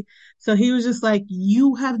 essentially. So he was just like,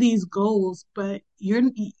 you have these goals, but you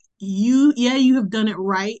have done it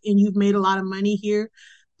right and you've made a lot of money here.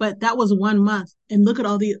 But that was 1 month. And look at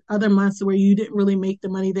all the other months where you didn't really make the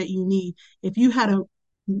money that you need. If you had a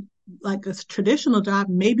traditional job,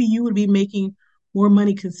 maybe you would be making more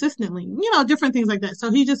money consistently, different things like that.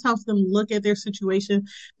 So he just helps them look at their situation,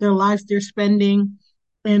 their lives, their spending.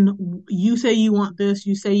 And you say you want this,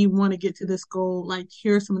 you say you want to get to this goal. Like,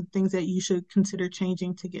 here are some of the things that you should consider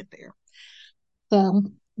changing to get there. So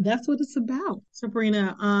that's what it's about.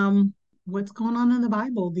 Sabrina, what's going on in the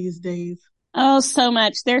Bible these days? Oh, so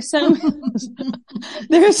much. There's so many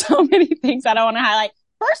things that I want to highlight.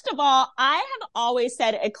 First of all, I have always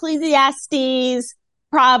said Ecclesiastes,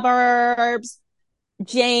 Proverbs,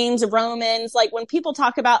 James, Romans, like when people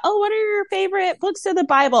talk about, oh, what are your favorite books of the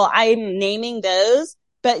Bible? I'm naming those,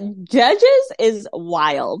 but Judges is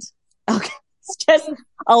wild. Okay. It's just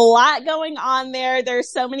a lot going on there.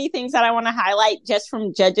 There's so many things that I want to highlight just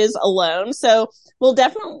from Judges alone. So we'll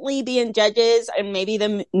definitely be in Judges and maybe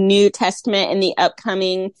the New Testament in the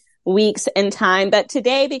upcoming weeks and time. But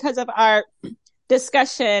today, because of our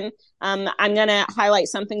discussion, I'm going to highlight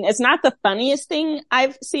something. It's not the funniest thing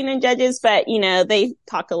I've seen in Judges, but they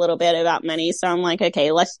talk a little bit about money. So I'm like,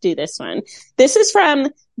 okay, let's do this one. This is from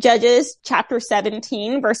Judges chapter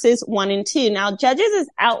 17, verses 1 and 2. Now, Judges is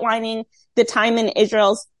outlining the time in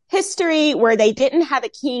Israel's history where they didn't have a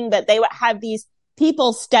king, but they would have these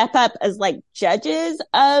people step up as like judges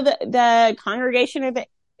of the congregation of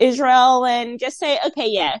Israel and just say, okay,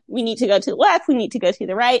 yeah, we need to go to the left. We need to go to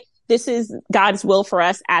the right. This is God's will for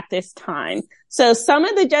us at this time. So some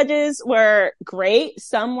of the judges were great.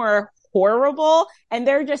 Some were horrible. And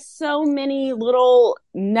there are just so many little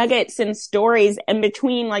nuggets and stories in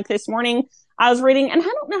between. Like this morning I was reading, and I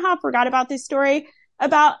don't know how I forgot about this story,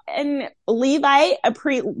 about an Levite,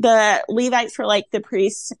 the Levites were like the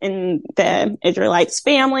priests in the Israelites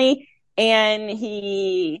family. And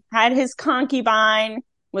he had his concubine,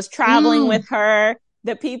 was traveling with her.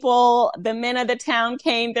 The men of the town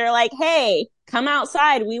came. They're like, hey, come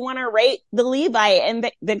outside. We want to rape the Levite. And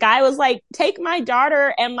the guy was like, take my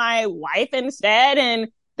daughter and my wife instead. And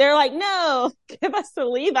they're like, no, give us the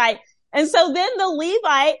Levite. And so then the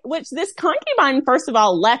Levite, which this concubine, first of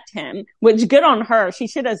all, left him, which good on her. She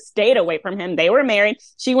should have stayed away from him. They were married.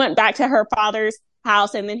 She went back to her father's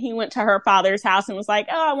house, and then he went to her father's house and was like,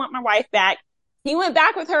 oh, I want my wife back. He went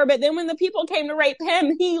back with her, but then when the people came to rape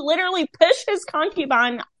him, he literally pushed his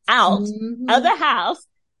concubine out of the house.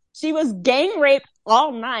 She was gang raped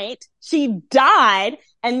all night. She died.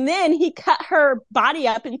 And then he cut her body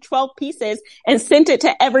up in 12 pieces and sent it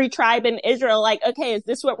to every tribe in Israel. Like, okay, is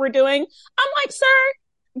this what we're doing? I'm like, sir,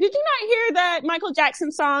 did you not hear that Michael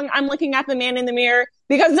Jackson song, I'm Looking at the Man in the Mirror?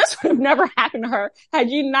 Because this would have never happened to her had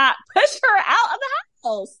you not pushed her out of the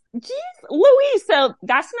house. Jeez Louise. So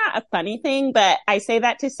that's not a funny thing, but I say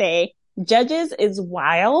that to say Judges is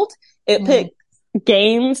wild. It put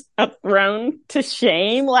Games of Thrones to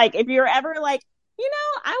shame. Like, if you're ever like,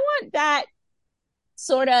 I want that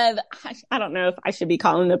sort of, I don't know if I should be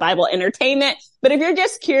calling the Bible entertainment, but if you're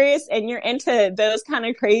just curious and you're into those kind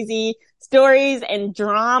of crazy stories and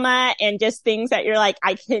drama and just things that you're like,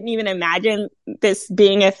 I couldn't even imagine this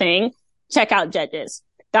being a thing, check out Judges.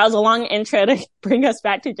 That was a long intro to bring us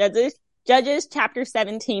back to Judges. Judges chapter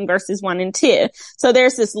 17, verses 1 and 2. So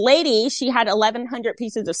there's this lady, she had 1,100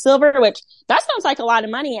 pieces of silver, which that sounds like a lot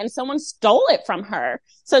of money, and someone stole it from her.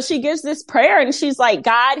 So she gives this prayer and she's like,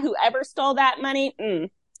 God, whoever stole that money,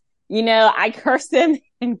 I curse them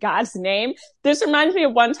in God's name. This reminds me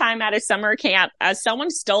of one time at a summer camp,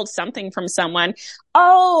 someone stole something from someone.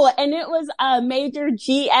 Oh, and it was Major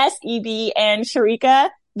GSEB and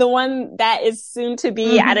Sharika, the one that is soon to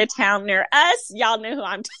be out of town near us. Y'all know who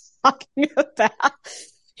I'm talking about.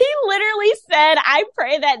 He literally said, I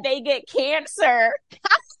pray that they get cancer.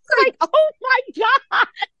 I was like, oh my God.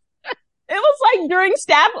 It was like during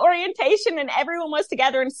staff orientation and everyone was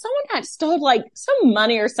together and someone had stole like some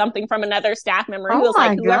money or something from another staff member. He was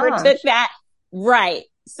like, whoever took that. Right.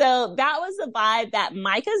 So that was the vibe that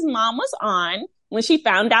Micah's mom was on when she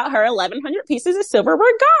found out her 1,100 pieces of silver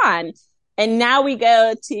were gone. And now we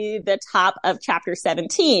go to the top of chapter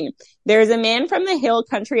 17. There's a man from the hill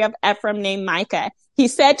country of Ephraim named Micah. He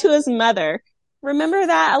said to his mother, remember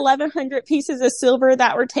that 1,100 pieces of silver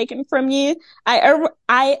that were taken from you?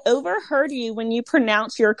 I overheard you when you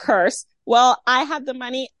pronounced your curse. Well, I have the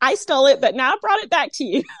money. I stole it, but now I brought it back to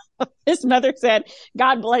you. His mother said,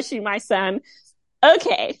 God bless you, my son.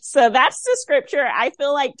 Okay, so that's the scripture. I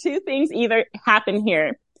feel like two things either happen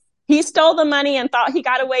here. He stole the money and thought he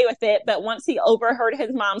got away with it, but once he overheard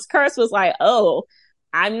his mom's curse, was like, oh,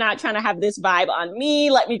 I'm not trying to have this vibe on me.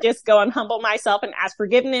 Let me just go and humble myself and ask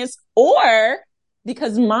forgiveness. Or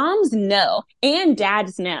because moms know and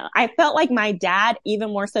dads know. I felt like my dad,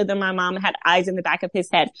 even more so than my mom, had eyes in the back of his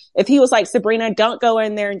head. If he was like, Sabrina, don't go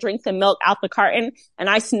in there and drink the milk out the carton. And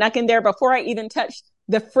I snuck in there before I even touched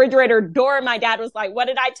the refrigerator door. My dad was like, what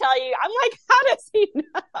did I tell you? I'm like, how does he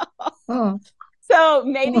know? Oh. So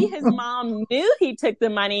maybe his mom knew he took the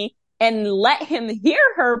money and let him hear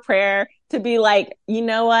her prayer to be like, you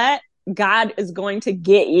know what? God is going to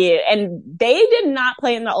get you. And they did not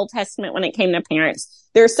play in the Old Testament when it came to parents.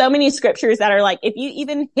 There's so many scriptures that are like, if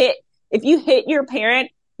you hit your parent,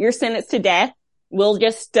 you're sentenced to death. We'll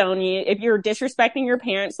just stone you. If you're disrespecting your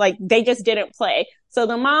parents, like they just didn't play. So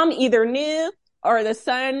the mom either knew or the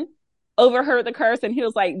son overheard the curse and he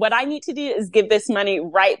was like, what I need to do is give this money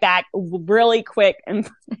right back really quick and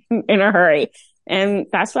in a hurry. And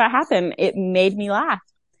that's what happened. It made me laugh.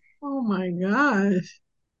 Oh my gosh.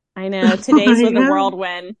 I know. Today's was a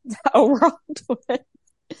whirlwind. A whirlwind.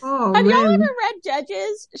 Oh, have man. y'all ever read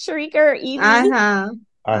Judges, Sharika or Evie? I have.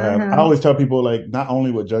 I always tell people, like, not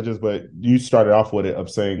only with Judges, but you started off with it of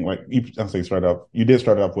saying, like, you did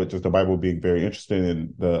start off with just the Bible being very interesting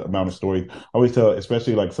in the amount of stories. I always tell,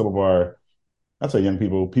 especially like some of our, I'd say young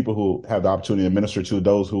people who have the opportunity to minister to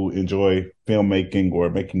those who enjoy filmmaking or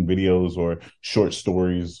making videos or short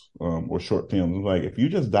stories, or short films. Like, if you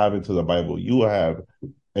just dive into the Bible, you will have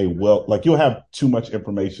you'll have too much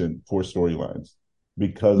information for storylines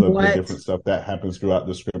because of the different stuff that happens throughout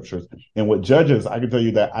the scriptures. And with Judges, I can tell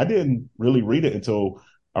you that I didn't really read it until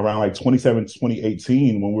around like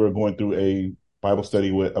 2018 when we were going through a Bible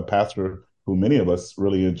study with a pastor who many of us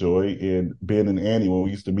really enjoy, and Ben and Annie, when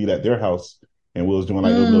we used to meet at their house and we was doing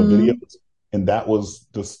like little videos. And that was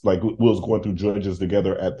just like, we was going through Judges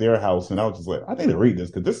together at their house. And I was just like, I need to read this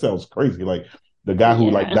because this sounds crazy. Like, the guy who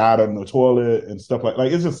like died on the toilet and stuff like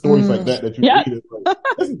it's just stories like that you read. It's like,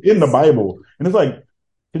 this is in the Bible. And it's like,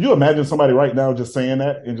 could you imagine somebody right now just saying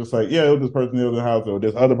that and just like, yeah, it was this person in the house, or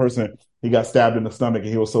this other person, he got stabbed in the stomach and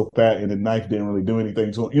he was so fat and the knife didn't really do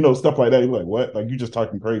anything to him, stuff like that. You're like, what? Like, you just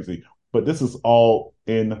talking crazy. But this is all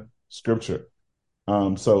in scripture.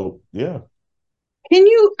 So yeah.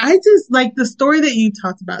 I just like the story that you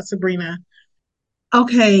talked about, Sabrina.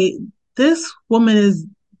 Okay, this woman is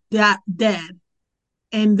dead.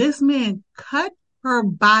 And this man cut her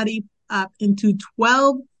body up into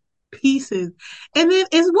 12 pieces. And then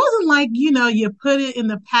it wasn't like, you put it in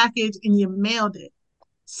the package and you mailed it.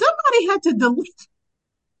 Somebody had to deliver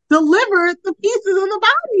the pieces of the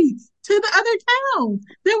body to the other town.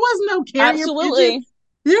 There was no carrier pigeon.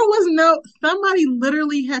 Somebody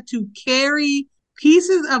literally had to carry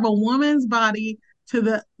pieces of a woman's body to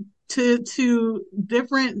the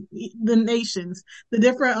nations, the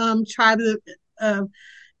different tribes of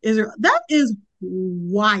Israel. That is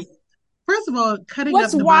wild. First of all,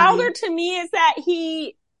 what's wilder to me is that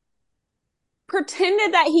he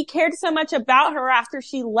pretended that he cared so much about her after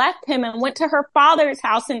she left him and went to her father's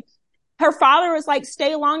house, and her father was like,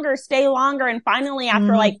 stay longer. And finally,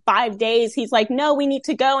 after like 5 days, he's like, no, we need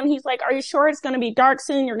to go. And he's like, are you sure it's going to be dark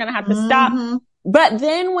soon? You're going to have to stop. But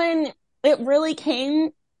then when it really came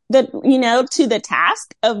to the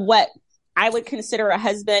task of what I would consider a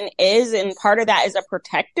husband is, and part of that is a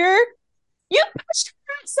protector, you pushed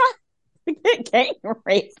her outside to get gang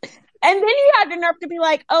raped. And then you had the nerve to be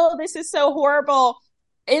like, oh, this is so horrible.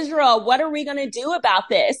 Israel, what are we going to do about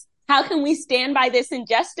this? How can we stand by this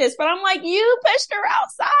injustice? But I'm like, you pushed her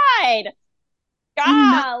outside.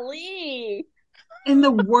 Golly. And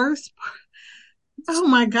the worst part, oh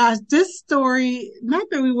my gosh, this story, not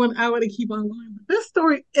that I want to keep on going, but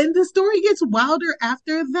the story gets wilder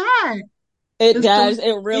after that. It does.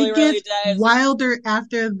 It really does. Wilder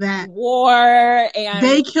after that. War, and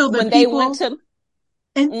they killed the people. They went to,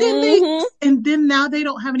 and then then now they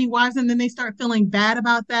don't have any wives, and then they start feeling bad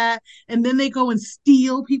about that, and then they go and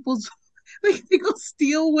steal people's, they go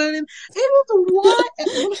steal women. It is what?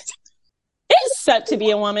 It sucked to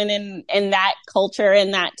be a woman in that culture,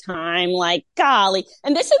 in that time. Like, golly.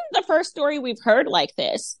 And this isn't the first story we've heard like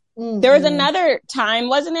this. Mm-hmm. There was another time,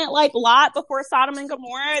 wasn't it, like Lot before Sodom and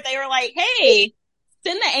Gomorrah? They were like, hey,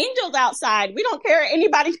 send the angels outside. We don't care.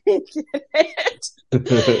 Anybody can get it.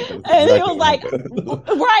 And he was like,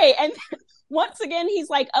 right. And once again, he's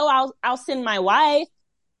like, oh, I'll send my wife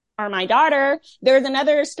or my daughter. There's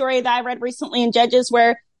another story that I read recently in Judges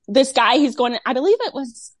where this guy, he's going, I believe it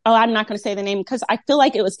was, I'm not going to say the name because I feel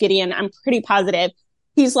like it was Gideon. I'm pretty positive.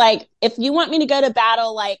 He's like, if you want me to go to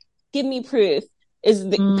battle, like, give me proof.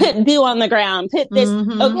 Put dew on the ground, put this.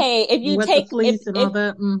 Okay, if you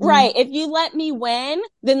right, if you let me win,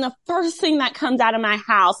 then the first thing that comes out of my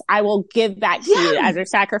house, I will give back to you as a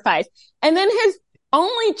sacrifice. And then his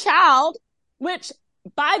only child, which,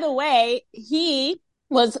 by the way, he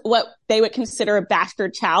was what they would consider a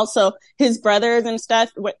bastard child. So his brothers and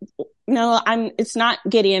stuff, it's not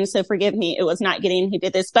Gideon, so forgive me. It was not Gideon who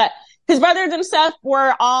did this, but his brothers and stuff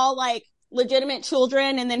were all like legitimate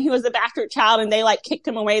children, and then he was a bastard child, and they like kicked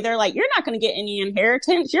him away. They're like, you're not going to get any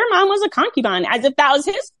inheritance. Your mom was a concubine, as if that was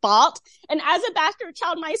his fault. And as a bastard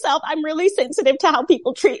child myself, I'm really sensitive to how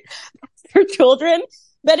people treat their children.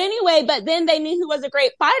 But anyway, but then they knew who was a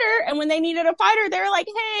great fighter. And when they needed a fighter, they were like,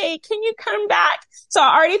 hey, can you come back? So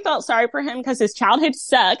I already felt sorry for him because his childhood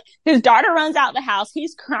sucked. His daughter runs out the house.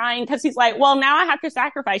 He's crying because he's like, well, now I have to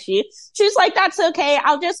sacrifice you. She's like, that's okay.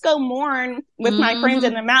 I'll just go mourn with my friends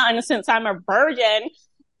in the mountain since I'm a virgin.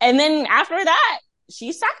 And then after that,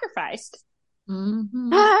 she's sacrificed. I'm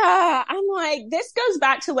like, this goes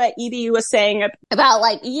back to what Edie was saying about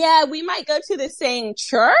like, yeah, we might go to the same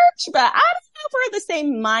church, but I don't know if we're the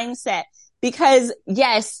same mindset, because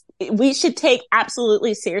yes, we should take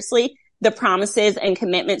absolutely seriously the promises and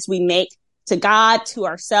commitments we make to God, to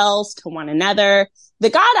ourselves, to one another. The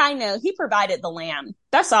God I know, he provided the lamb.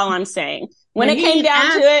 That's all I'm saying. When it came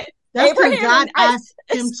down to it, that's what God asked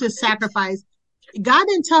him to sacrifice. God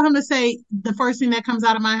didn't tell him to say the first thing that comes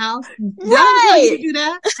out of my house. Right. God didn't tell you to do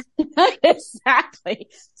that. Exactly.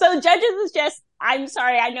 So Judges is just, I'm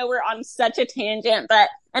sorry, I know we're on such a tangent,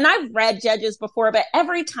 and I've read Judges before, but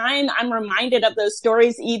every time I'm reminded of those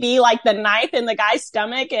stories, Evie, like the knife in the guy's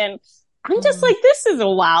stomach, and I'm just like, this is a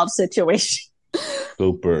wild situation.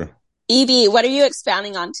 Super. Evie, what are you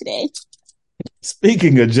expounding on today?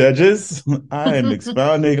 Speaking of Judges, I am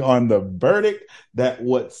expounding on the verdict that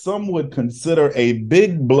what some would consider a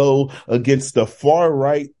big blow against the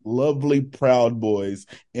far-right, lovely Proud Boys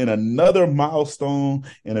in another milestone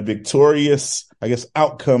and a victorious, I guess,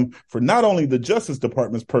 outcome for not only the Justice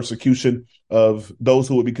Department's persecution of those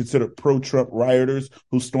who would be considered pro-Trump rioters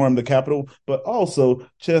who stormed the Capitol, but also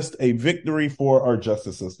just a victory for our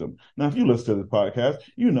justice system. Now, if you listen to this podcast,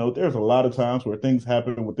 you know there's a lot of times where things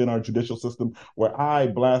happen within our judicial system where I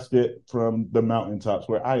blast it from the mountaintops,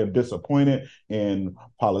 where I am disappointed in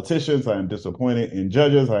politicians, I am disappointed in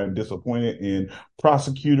judges, I am disappointed in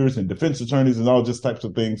prosecutors and defense attorneys and all just types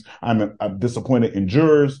of things. I'm disappointed in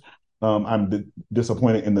jurors. I'm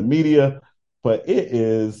disappointed in the media. But it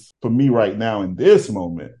is, for me right now in this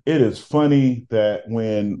moment, it is funny that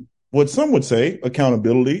when what some would say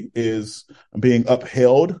accountability is being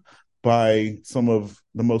upheld by some of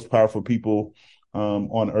the most powerful people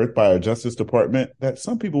on earth, by our Justice Department, that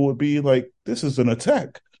some people would be like, this is an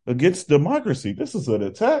attack against democracy. This is an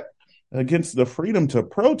attack against the freedom to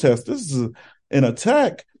protest. This is an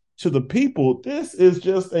attack to the people. This is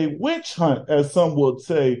just a witch hunt, as some would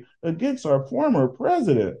say, against our former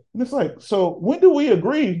president. And it's like, so when do we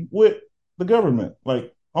agree with the government?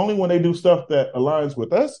 Like, only when they do stuff that aligns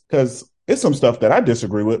with us? Because it's some stuff that I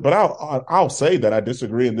disagree with, but I'll say that I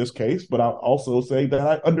disagree in this case, but I'll also say that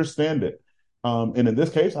I understand it. And in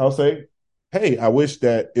this case, I'll say, hey, I wish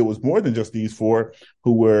that it was more than just these four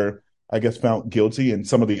who were, I guess, found guilty, and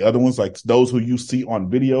some of the other ones, like those who you see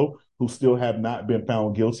on video, who still have not been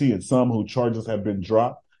found guilty, and some who charges have been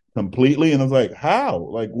dropped completely. And I was like, how?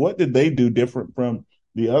 Like, what did they do different from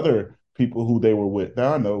the other people who they were with?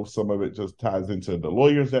 Now, I know some of it just ties into the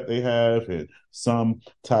lawyers that they have, and some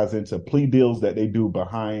ties into plea deals that they do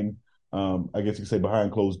behind, I guess you could say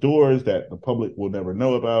behind closed doors that the public will never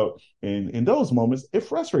know about. And in those moments, it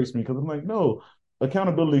frustrates me because I'm like, no,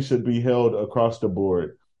 accountability should be held across the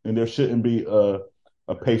board. And there shouldn't be a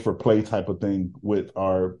pay for play type of thing with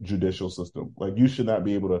our judicial system. Like, you should not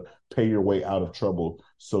be able to pay your way out of trouble,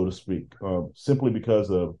 so to speak, simply because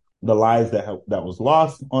of the lives that was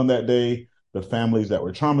lost on that day, the families that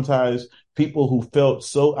were traumatized, people who felt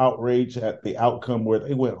so outraged at the outcome where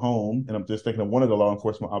they went home. And I'm just thinking of one of the law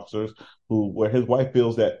enforcement officers where his wife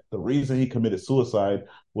feels that the reason he committed suicide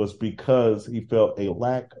was because he felt a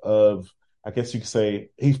lack of, I guess you could say,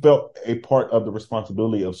 he felt a part of the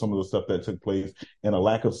responsibility of some of the stuff that took place, and a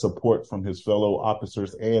lack of support from his fellow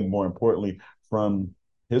officers, and more importantly, from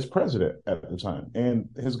his president at the time and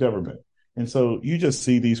his government. And so you just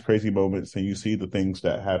see these crazy moments, and you see the things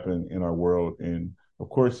that happen in our world. And of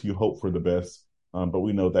course, you hope for the best, but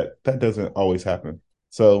we know that that doesn't always happen.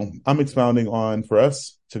 So I'm expounding on, for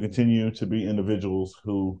us to continue to be individuals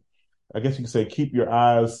who, I guess you could say, keep your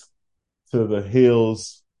eyes to the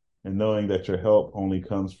hills, and knowing that your help only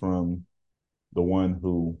comes from the one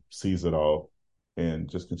who sees it all, and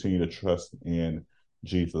just continue to trust in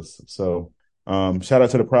Jesus. So shout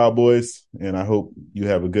out to the Proud Boys, and I hope you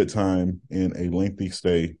have a good time in a lengthy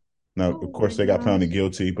stay. Now, of course, they got found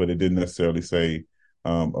guilty, but it didn't necessarily say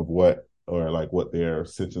of what, or like what their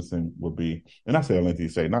sentencing would be. And I say a lengthy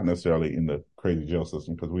stay, not necessarily in the crazy jail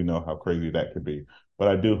system, because we know how crazy that could be. But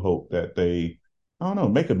I do hope that they, I don't know,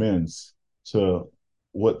 make amends to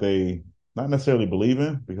what they not necessarily believe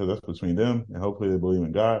in, because that's between them, and hopefully they believe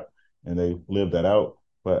in God and they live that out.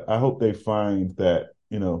 But I hope they find that,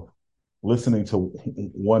 listening to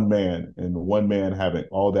one man and one man having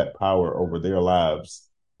all that power over their lives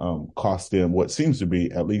cost them what seems to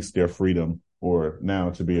be at least their freedom, or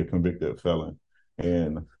now to be a convicted felon.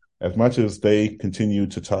 And as much as they continue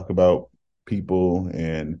to talk about people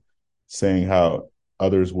and saying how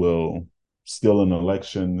others will steal an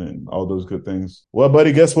election and all those good things, well,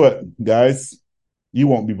 buddy, guess what, guys? You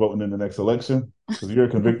won't be voting in the next election because you're a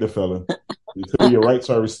convicted felon. Until your rights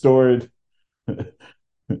are restored,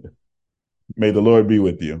 may the Lord be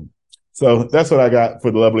with you. So that's what I got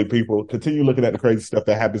for the lovely people. Continue looking at the crazy stuff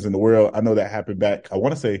that happens in the world. I know that happened back, I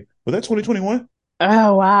want to say, was that 2021?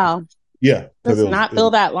 Oh, wow. Yeah. Does not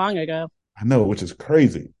feel that long ago. I know, which is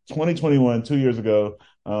crazy. 2021, 2 years ago.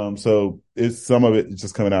 So some of it is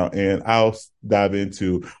just coming out, and I'll dive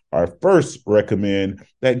into our first recommend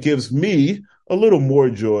that gives me a little more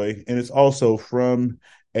joy. And it's also from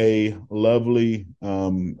a lovely,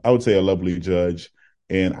 I would say a lovely judge.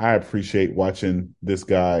 And I appreciate watching this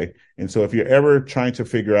guy. And so if you're ever trying to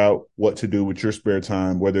figure out what to do with your spare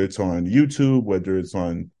time, whether it's on YouTube, whether it's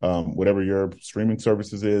on whatever your streaming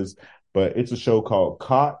services is, but it's a show called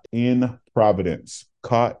Caught in Providence.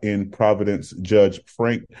 Caught in Providence. Judge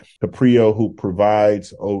Frank Caprio, who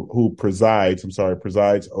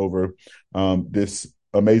presides over this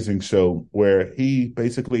amazing show where he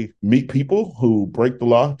basically meet people who break the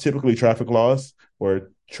law, typically traffic laws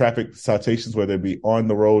or traffic citations, whether it be on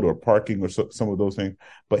the road or parking or some of those things.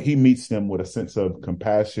 But he meets them with a sense of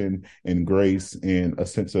compassion and grace and a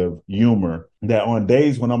sense of humor that on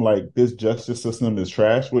days when I'm like, this justice system is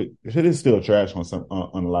trash, which it is still trash on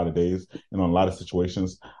a lot of days and on a lot of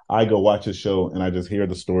situations, I go watch his show and I just hear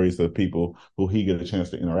the stories of people who he get a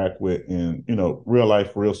chance to interact with, and, real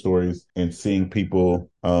life, real stories, and seeing people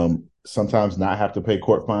sometimes not have to pay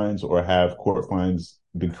court fines or have court fines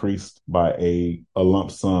decreased by a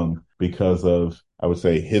lump sum because of, I would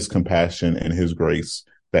say, his compassion and his grace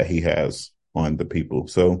that he has on the people.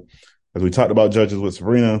 So as we talked about judges with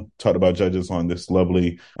Sabrina, talked about judges on this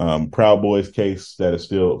lovely Proud Boys case that is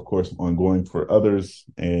still, of course, ongoing for others.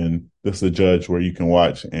 And this is a judge where you can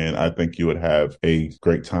watch, and I think you would have a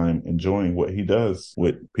great time enjoying what he does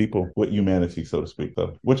with people, with humanity, so to speak.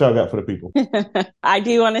 So what y'all got for the people? I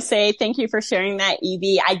do want to say thank you for sharing that,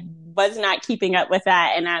 Evie. I was not keeping up with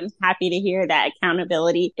that, and I'm happy to hear that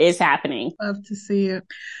accountability is happening. Love to see it.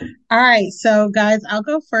 All right, so guys, I'll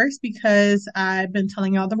go first because I've been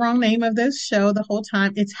telling y'all the wrong name of this show the whole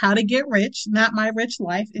time. It's How to Get Rich, not My Rich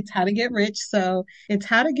Life. It's How to Get Rich. So it's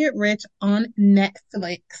How to Get Rich on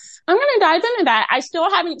Netflix. I'm going to dive into that. I still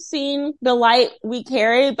haven't seen The Light We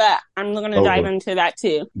Carry, but I'm going to dive into that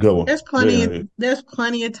too. Go on. There's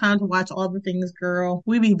plenty of time to watch all the things, girl.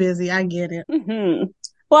 We be busy. I get it. Mm-hmm.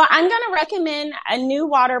 Well, I'm going to recommend a new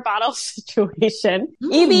water bottle situation.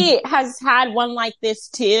 Evie has had one like this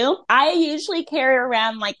too. I usually carry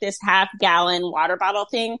around like this half-gallon water bottle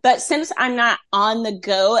thing, but since I'm not on the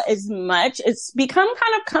go as much, it's become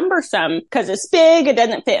kind of cumbersome because it's big, it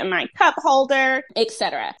doesn't fit in my cup holder,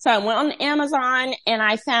 etc. So I went on Amazon and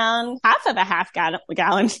I found half of a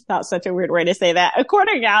half-gallon, that's such a weird way to say that, a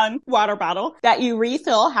quarter-gallon water bottle that you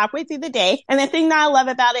refill halfway through the day. And the thing that I love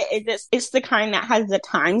about it is it's the kind that has the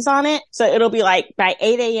times on it. So it'll be like by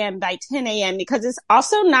 8 a.m., by 10 a.m., because it's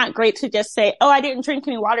also not great to just say, oh, I didn't drink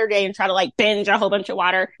any water today and try to like binge a whole bunch of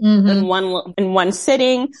water in one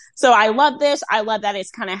sitting. So I love this. I love that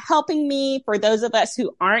it's kind of helping me for those of us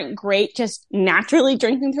who aren't great just naturally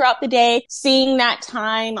drinking throughout the day, seeing that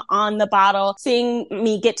time on the bottle, seeing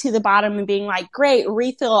me get to the bottom and being like, great,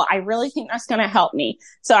 refill. I really think that's going to help me.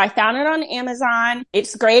 So I found it on Amazon.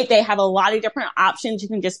 It's great. They have a lot of different options. You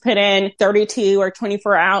can just put in 32 or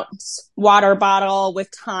 24-ounce water bottle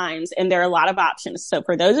with times, and there are a lot of options. So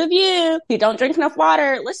for those of you who don't drink enough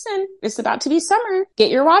water, listen, it's about to be summer.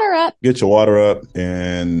 Get your water up. Get your water up.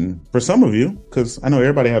 And for some of you, because I know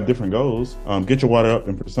everybody have different goals, get your water up.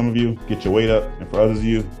 And for some of you, get your weight up. And for others of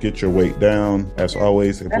you, get your weight down. As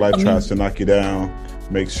always, if life tries to knock you down,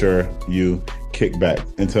 make sure you kick back.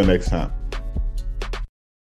 Until next time.